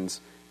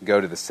girlfriends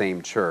go to the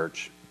same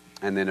church?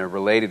 And then a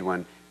related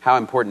one, how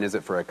important is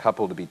it for a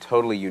couple to be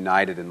totally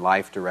united in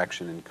life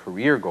direction and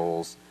career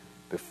goals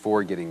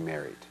before getting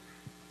married?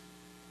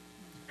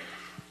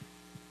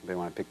 Anybody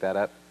want to pick that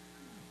up?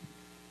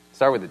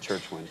 Start with the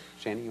church one.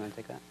 Shannon, you want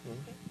to take that?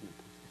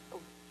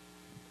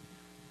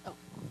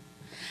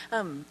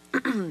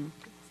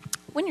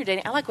 when you're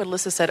dating, I like what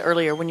Alyssa said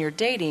earlier. When you're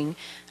dating,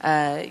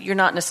 you're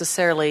not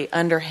necessarily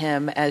under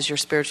him as your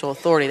spiritual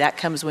authority. That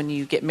comes when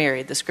you get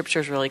married. The scripture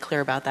is really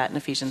clear about that in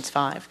Ephesians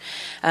 5.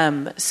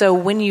 So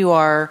when you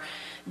are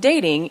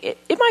dating,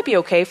 it might be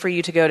okay for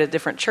you to go to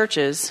different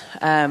churches.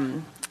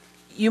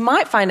 You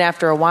might find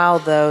after a while,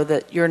 though,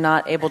 that you're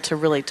not able to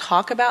really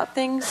talk about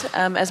things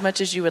as much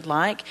as you would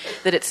like,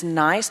 that it's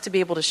nice to be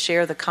able to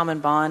share the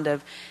common bond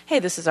of, hey,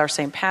 this is our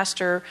same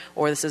pastor,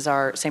 or this is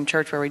our same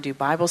church where we do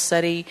Bible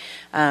study.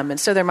 And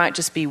so there might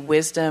just be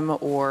wisdom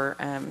or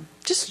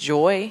just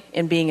joy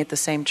in being at the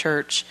same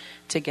church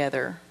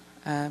together.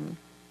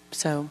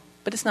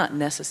 But it's not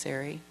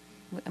necessary.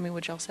 I mean,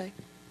 would y'all say?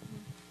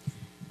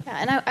 Yeah,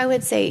 and I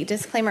would say,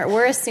 disclaimer,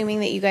 we're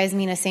assuming that you guys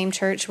mean a same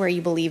church where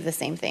you believe the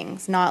same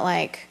things, not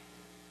like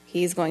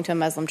he's going to a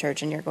Muslim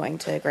church and you're going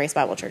to Grace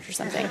Bible Church or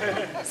something.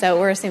 So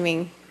we're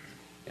assuming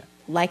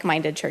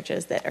like-minded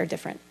churches that are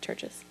different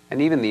churches.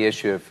 And even the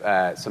issue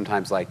of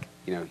sometimes, like,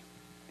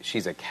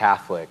 she's a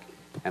Catholic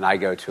and I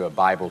go to a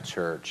Bible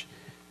church,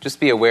 just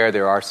be aware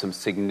there are some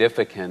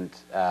significant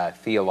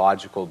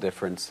theological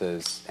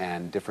differences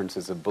and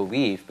differences of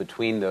belief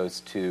between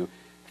those two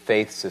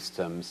faith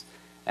systems.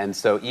 And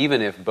so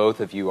even if both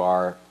of you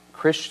are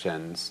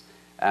Christians,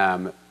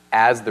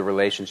 as the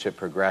relationship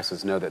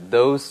progresses, know that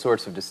those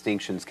sorts of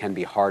distinctions can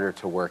be harder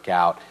to work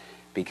out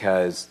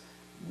because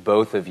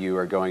both of you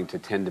are going to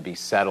tend to be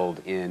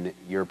settled in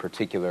your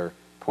particular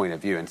point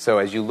of view. And so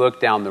as you look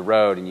down the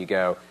road and you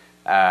go,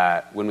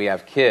 when we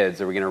have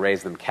kids, are we going to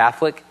raise them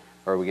Catholic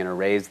or are we going to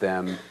raise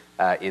them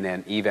in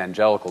an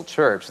evangelical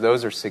church?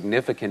 Those are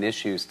significant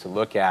issues to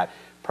look at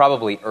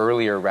probably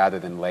earlier rather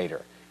than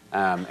later.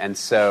 And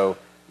so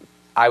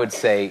I would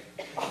say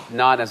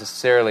not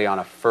necessarily on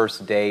a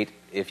first date.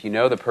 If you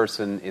know the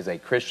person is a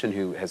Christian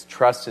who has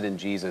trusted in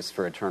Jesus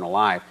for eternal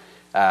life,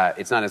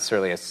 it's not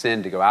necessarily a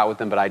sin to go out with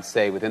them, but I'd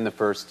say within the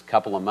first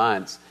couple of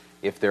months,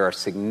 if there are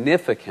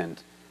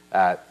significant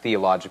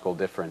theological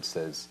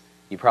differences,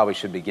 you probably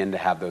should begin to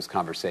have those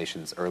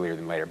conversations earlier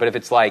than later. But if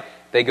it's like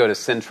they go to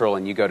Central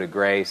and you go to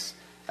Grace,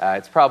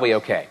 it's probably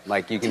okay.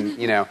 Like you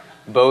can,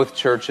 both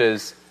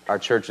churches are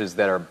churches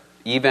that are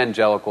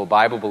evangelical,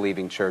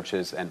 Bible-believing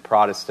churches and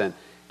Protestant,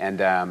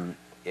 and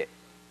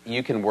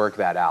you can work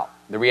that out.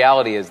 The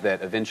reality is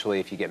that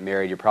eventually if you get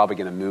married, you're probably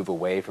going to move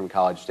away from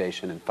College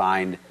Station and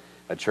find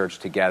a church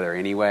together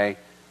anyway,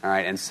 all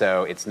right? And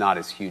so it's not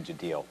as huge a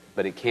deal,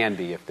 but it can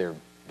be if they're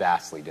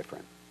vastly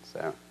different.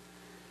 So,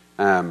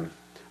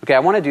 okay, I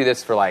want to do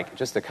this for like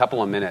just a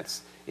couple of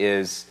minutes.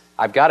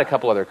 I've got a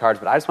couple other cards,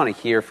 but I just want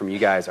to hear from you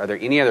guys. Are there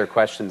any other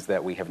questions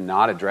that we have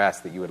not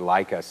addressed that you would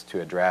like us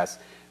to address,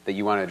 that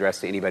you want to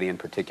address to anybody in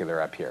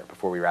particular up here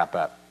before we wrap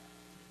up?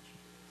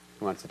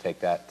 Who wants to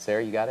take that?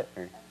 Sarah, you got it?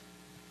 Or?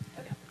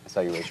 I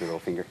saw you raise your little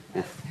finger.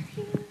 Yeah.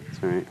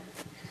 That's all right.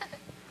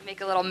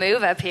 Make a little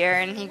move up here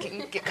and he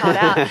can get called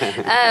out.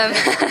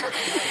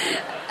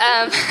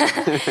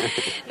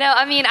 No,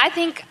 I mean, I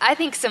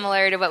think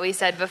similar to what we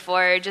said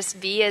before,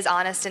 just be as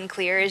honest and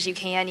clear as you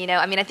can,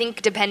 I mean, I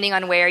think depending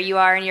on where you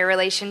are in your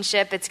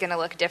relationship, it's going to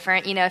look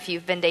different. If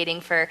you've been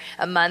dating for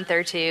a month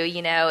or two,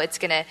 it's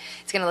going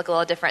to look a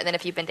little different than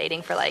if you've been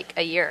dating for like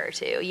a year or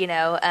two,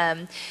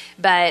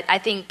 But I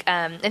think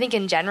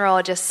in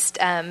general, just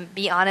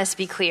be honest,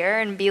 be clear,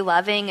 and be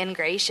loving and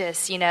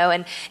gracious,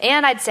 and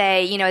I'd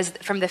say, as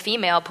from the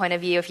female point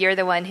of view, if you're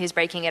the one who's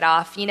breaking it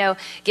off,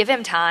 give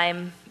him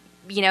time.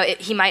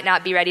 He might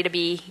not be ready to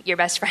be your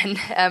best friend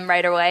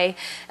right away.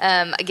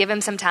 Give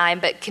him some time,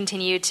 but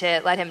continue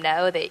to let him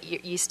know that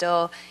you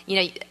still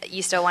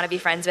want to be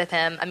friends with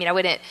him. I mean, I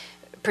wouldn't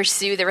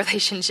pursue the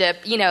relationship,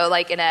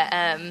 like in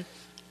a,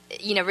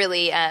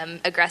 really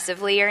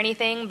aggressively or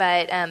anything.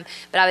 But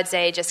I would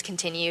say just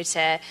continue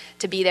to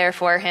be there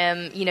for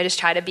him. Just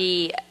try to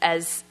be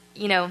as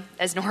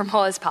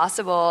normal as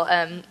possible.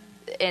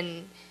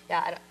 And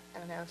yeah, I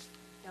don't know if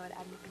I would add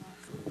anything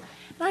else.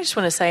 I just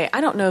want to say,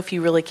 I don't know if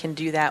you really can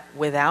do that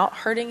without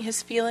hurting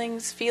his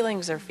feelings.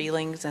 Feelings are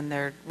feelings,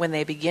 and when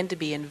they begin to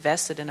be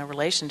invested in a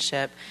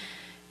relationship,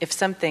 if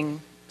something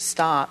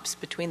stops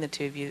between the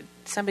two of you,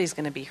 somebody's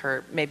going to be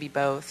hurt, maybe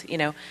both.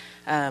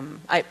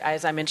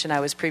 As I mentioned, I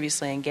was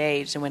previously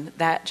engaged, and when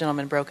that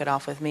gentleman broke it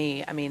off with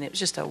me, I mean, it was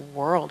just a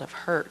world of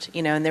hurt,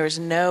 and there was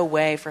no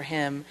way for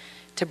him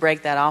to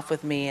break that off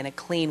with me in a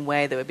clean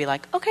way that would be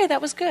like, okay,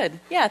 that was good.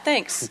 Yeah,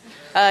 thanks.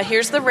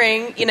 Here's the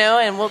ring,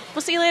 and we'll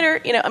see you later.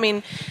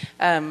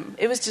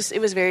 It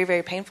was very,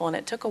 very painful, and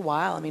it took a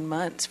while. I mean,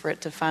 months for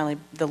it to finally,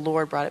 the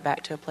Lord brought it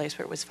back to a place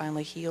where it was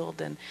finally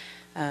healed. And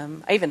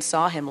I even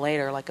saw him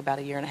later, like about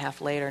a year and a half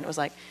later, and it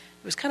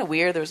was kind of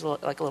weird. There was a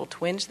little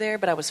twinge there,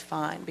 but I was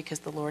fine because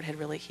the Lord had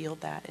really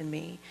healed that in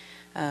me.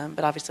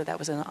 But obviously that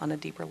was on a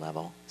deeper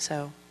level.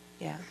 So,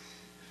 yeah.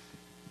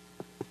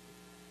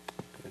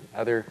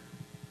 Other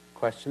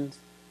questions?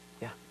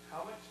 Yeah.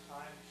 How much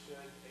time should a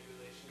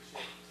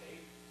relationship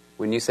take?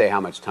 When you say how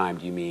much time,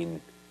 do you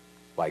mean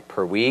like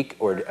per week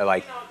or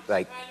like? Kind of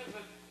an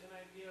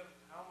idea of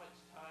how much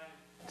time.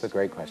 It's a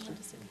great question.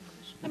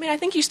 I mean, I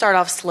think you start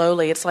off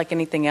slowly. It's like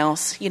anything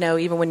else,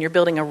 even when you're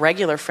building a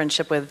regular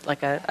friendship with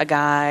like a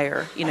guy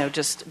or,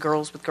 just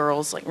girls with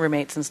girls, like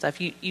roommates and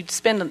stuff. You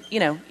spend,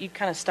 you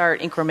kind of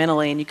start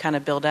incrementally and you kind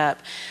of build up.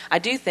 I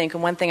do think,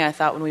 and one thing I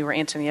thought when we were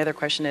answering the other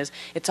question is,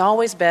 it's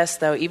always best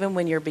though, even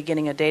when you're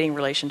beginning a dating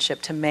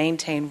relationship, to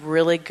maintain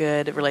really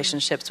good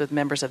relationships with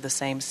members of the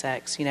same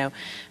sex,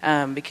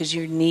 because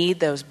you need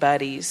those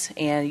buddies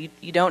and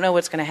you don't know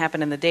what's going to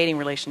happen in the dating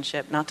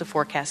relationship, not to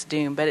forecast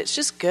doom, but it's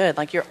just good.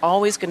 Like you're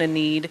always going to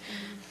need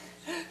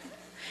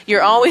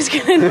You're always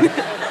going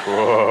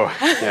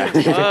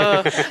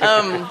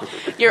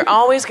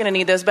to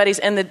need those buddies.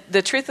 And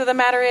the truth of the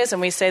matter is,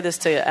 and we say this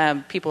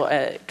to people,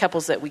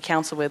 couples that we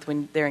counsel with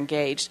when they're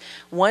engaged,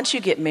 once you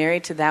get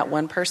married to that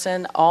one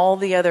person, all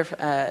the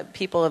other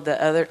people of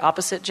the other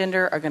opposite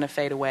gender are going to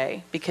fade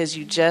away because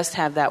you just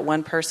have that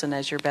one person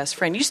as your best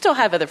friend. You still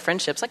have other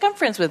friendships. Like I'm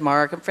friends with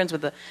Mark, I'm friends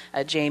with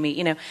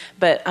Jamie,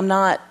 but I'm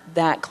not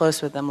that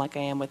close with them like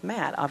I am with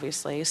Matt,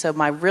 obviously. So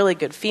my really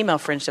good female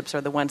friendships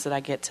are the ones that I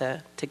get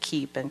to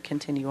keep and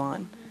continue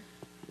on.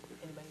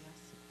 Anybody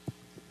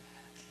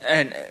else?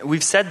 And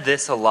we've said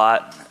this a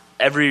lot.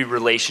 Every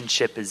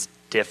relationship is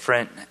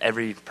different.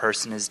 Every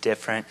person is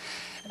different.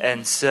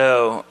 And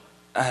so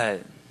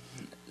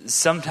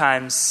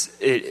sometimes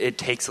it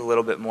takes a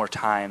little bit more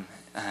time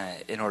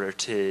in order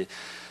to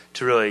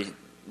really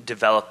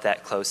develop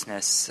that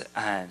closeness,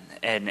 and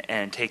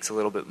it takes a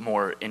little bit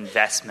more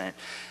investment.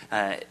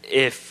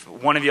 If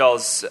one of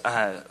y'all's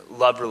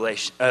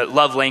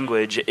love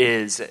language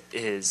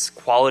is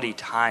quality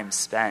time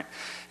spent,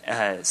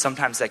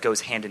 sometimes that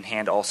goes hand in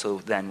hand also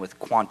then with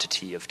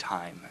quantity of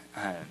time.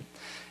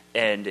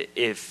 And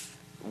if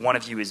one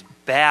of you is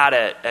bad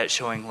at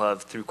showing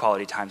love through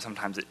quality time,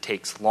 sometimes it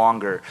takes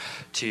longer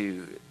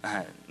to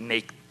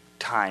make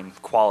time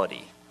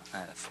quality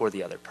for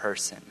the other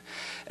person.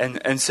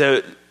 And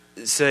so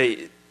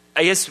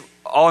I guess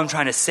all I'm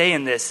trying to say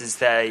in this is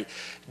that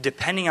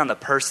depending on the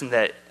person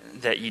that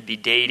you'd be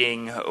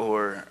dating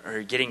or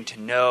getting to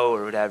know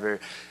or whatever,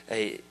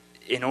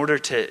 in order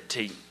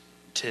to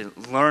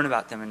learn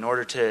about them, in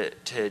order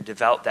to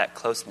develop that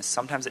closeness,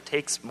 sometimes it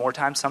takes more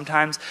time.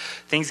 Sometimes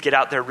things get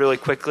out there really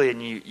quickly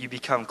and you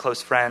become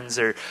close friends,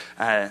 or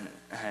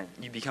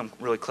you become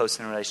really close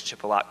in a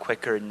relationship a lot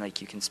quicker, and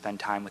like you can spend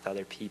time with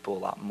other people a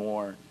lot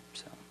more.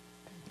 So.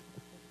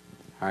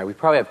 All right, we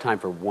probably have time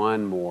for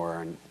one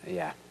more. And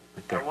yeah.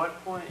 At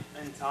what point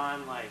in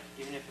time, like,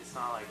 even if it's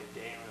not like a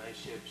dating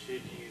relationship,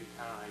 should you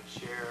kind of like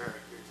share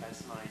your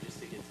testimony just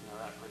to get to know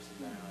that person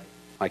better?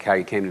 Like how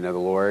you came to know the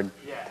Lord?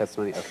 Yeah.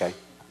 Testimony? Okay.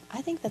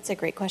 I think that's a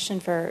great question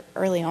for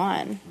early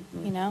on.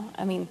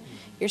 I mean,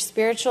 your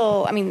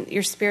spiritual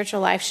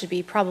life should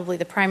be probably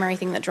the primary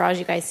thing that draws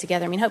you guys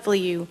together. I mean, hopefully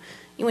you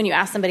when you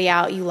ask somebody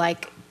out, you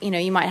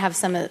might have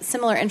some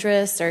similar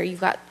interests, or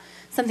you've got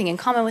something in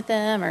common with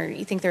them, or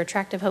you think they're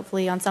attractive,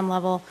 hopefully, on some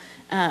level.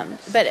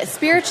 But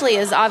spiritually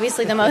is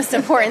obviously the most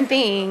important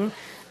thing.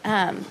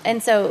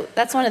 And so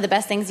that's one of the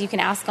best things you can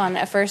ask on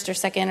a first or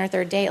second or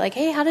third date. Like,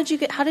 hey, how did you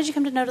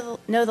come to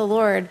know the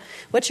Lord?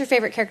 What's your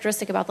favorite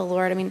characteristic about the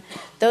Lord? I mean,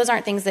 those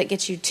aren't things that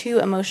get you too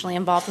emotionally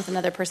involved with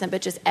another person,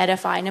 but just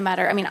edify. No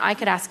matter, I mean, I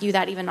could ask you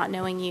that even not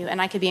knowing you,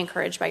 and I could be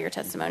encouraged by your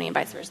testimony and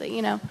vice versa.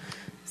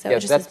 So Yeah,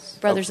 just as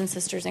brothers and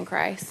sisters in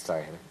Christ.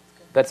 Sorry,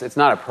 that's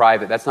not a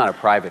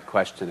private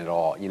question at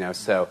all.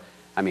 So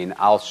I mean,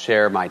 I'll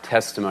share my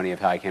testimony of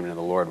how I came to know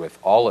the Lord with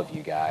all of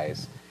you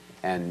guys.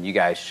 And you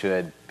guys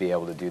should be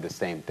able to do the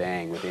same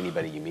thing with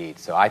anybody you meet.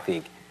 So I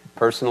think,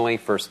 personally,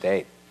 first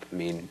date. I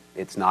mean,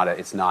 it's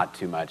not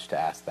too much to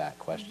ask that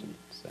question.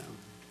 So,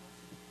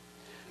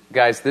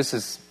 guys, this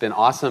has been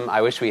awesome.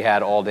 I wish we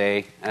had all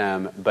day,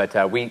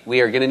 but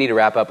we are going to need to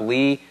wrap up.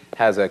 Lee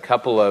has a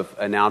couple of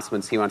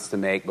announcements he wants to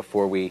make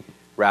before we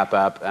wrap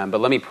up. But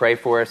let me pray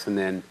for us, and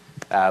then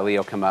Lee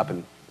will come up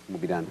and we'll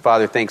be done.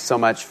 Father, thanks so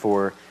much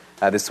for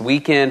this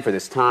weekend, for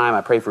this time.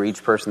 I pray for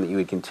each person that you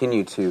would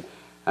continue to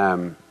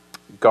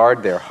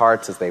guard their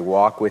hearts as they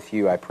walk with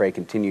you. I pray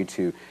continue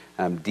to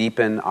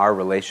deepen our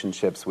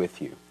relationships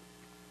with you.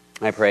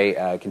 I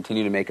pray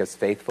continue to make us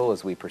faithful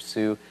as we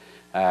pursue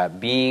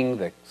being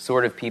the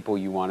sort of people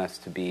you want us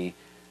to be,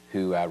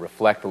 who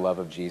reflect the love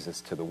of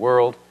Jesus to the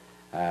world,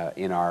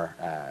 in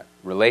our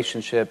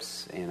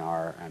relationships, in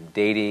our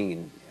dating,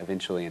 and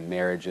eventually in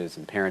marriages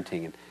and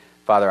parenting. And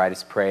Father, I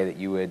just pray that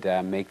you would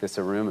make this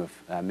a room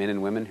of men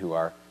and women who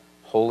are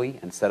holy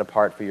and set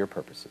apart for your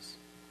purposes.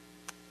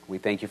 We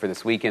thank you for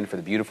this weekend, for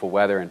the beautiful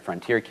weather and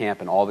Frontier Camp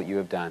and all that you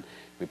have done.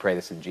 We pray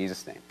this in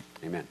Jesus' name.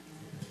 Amen.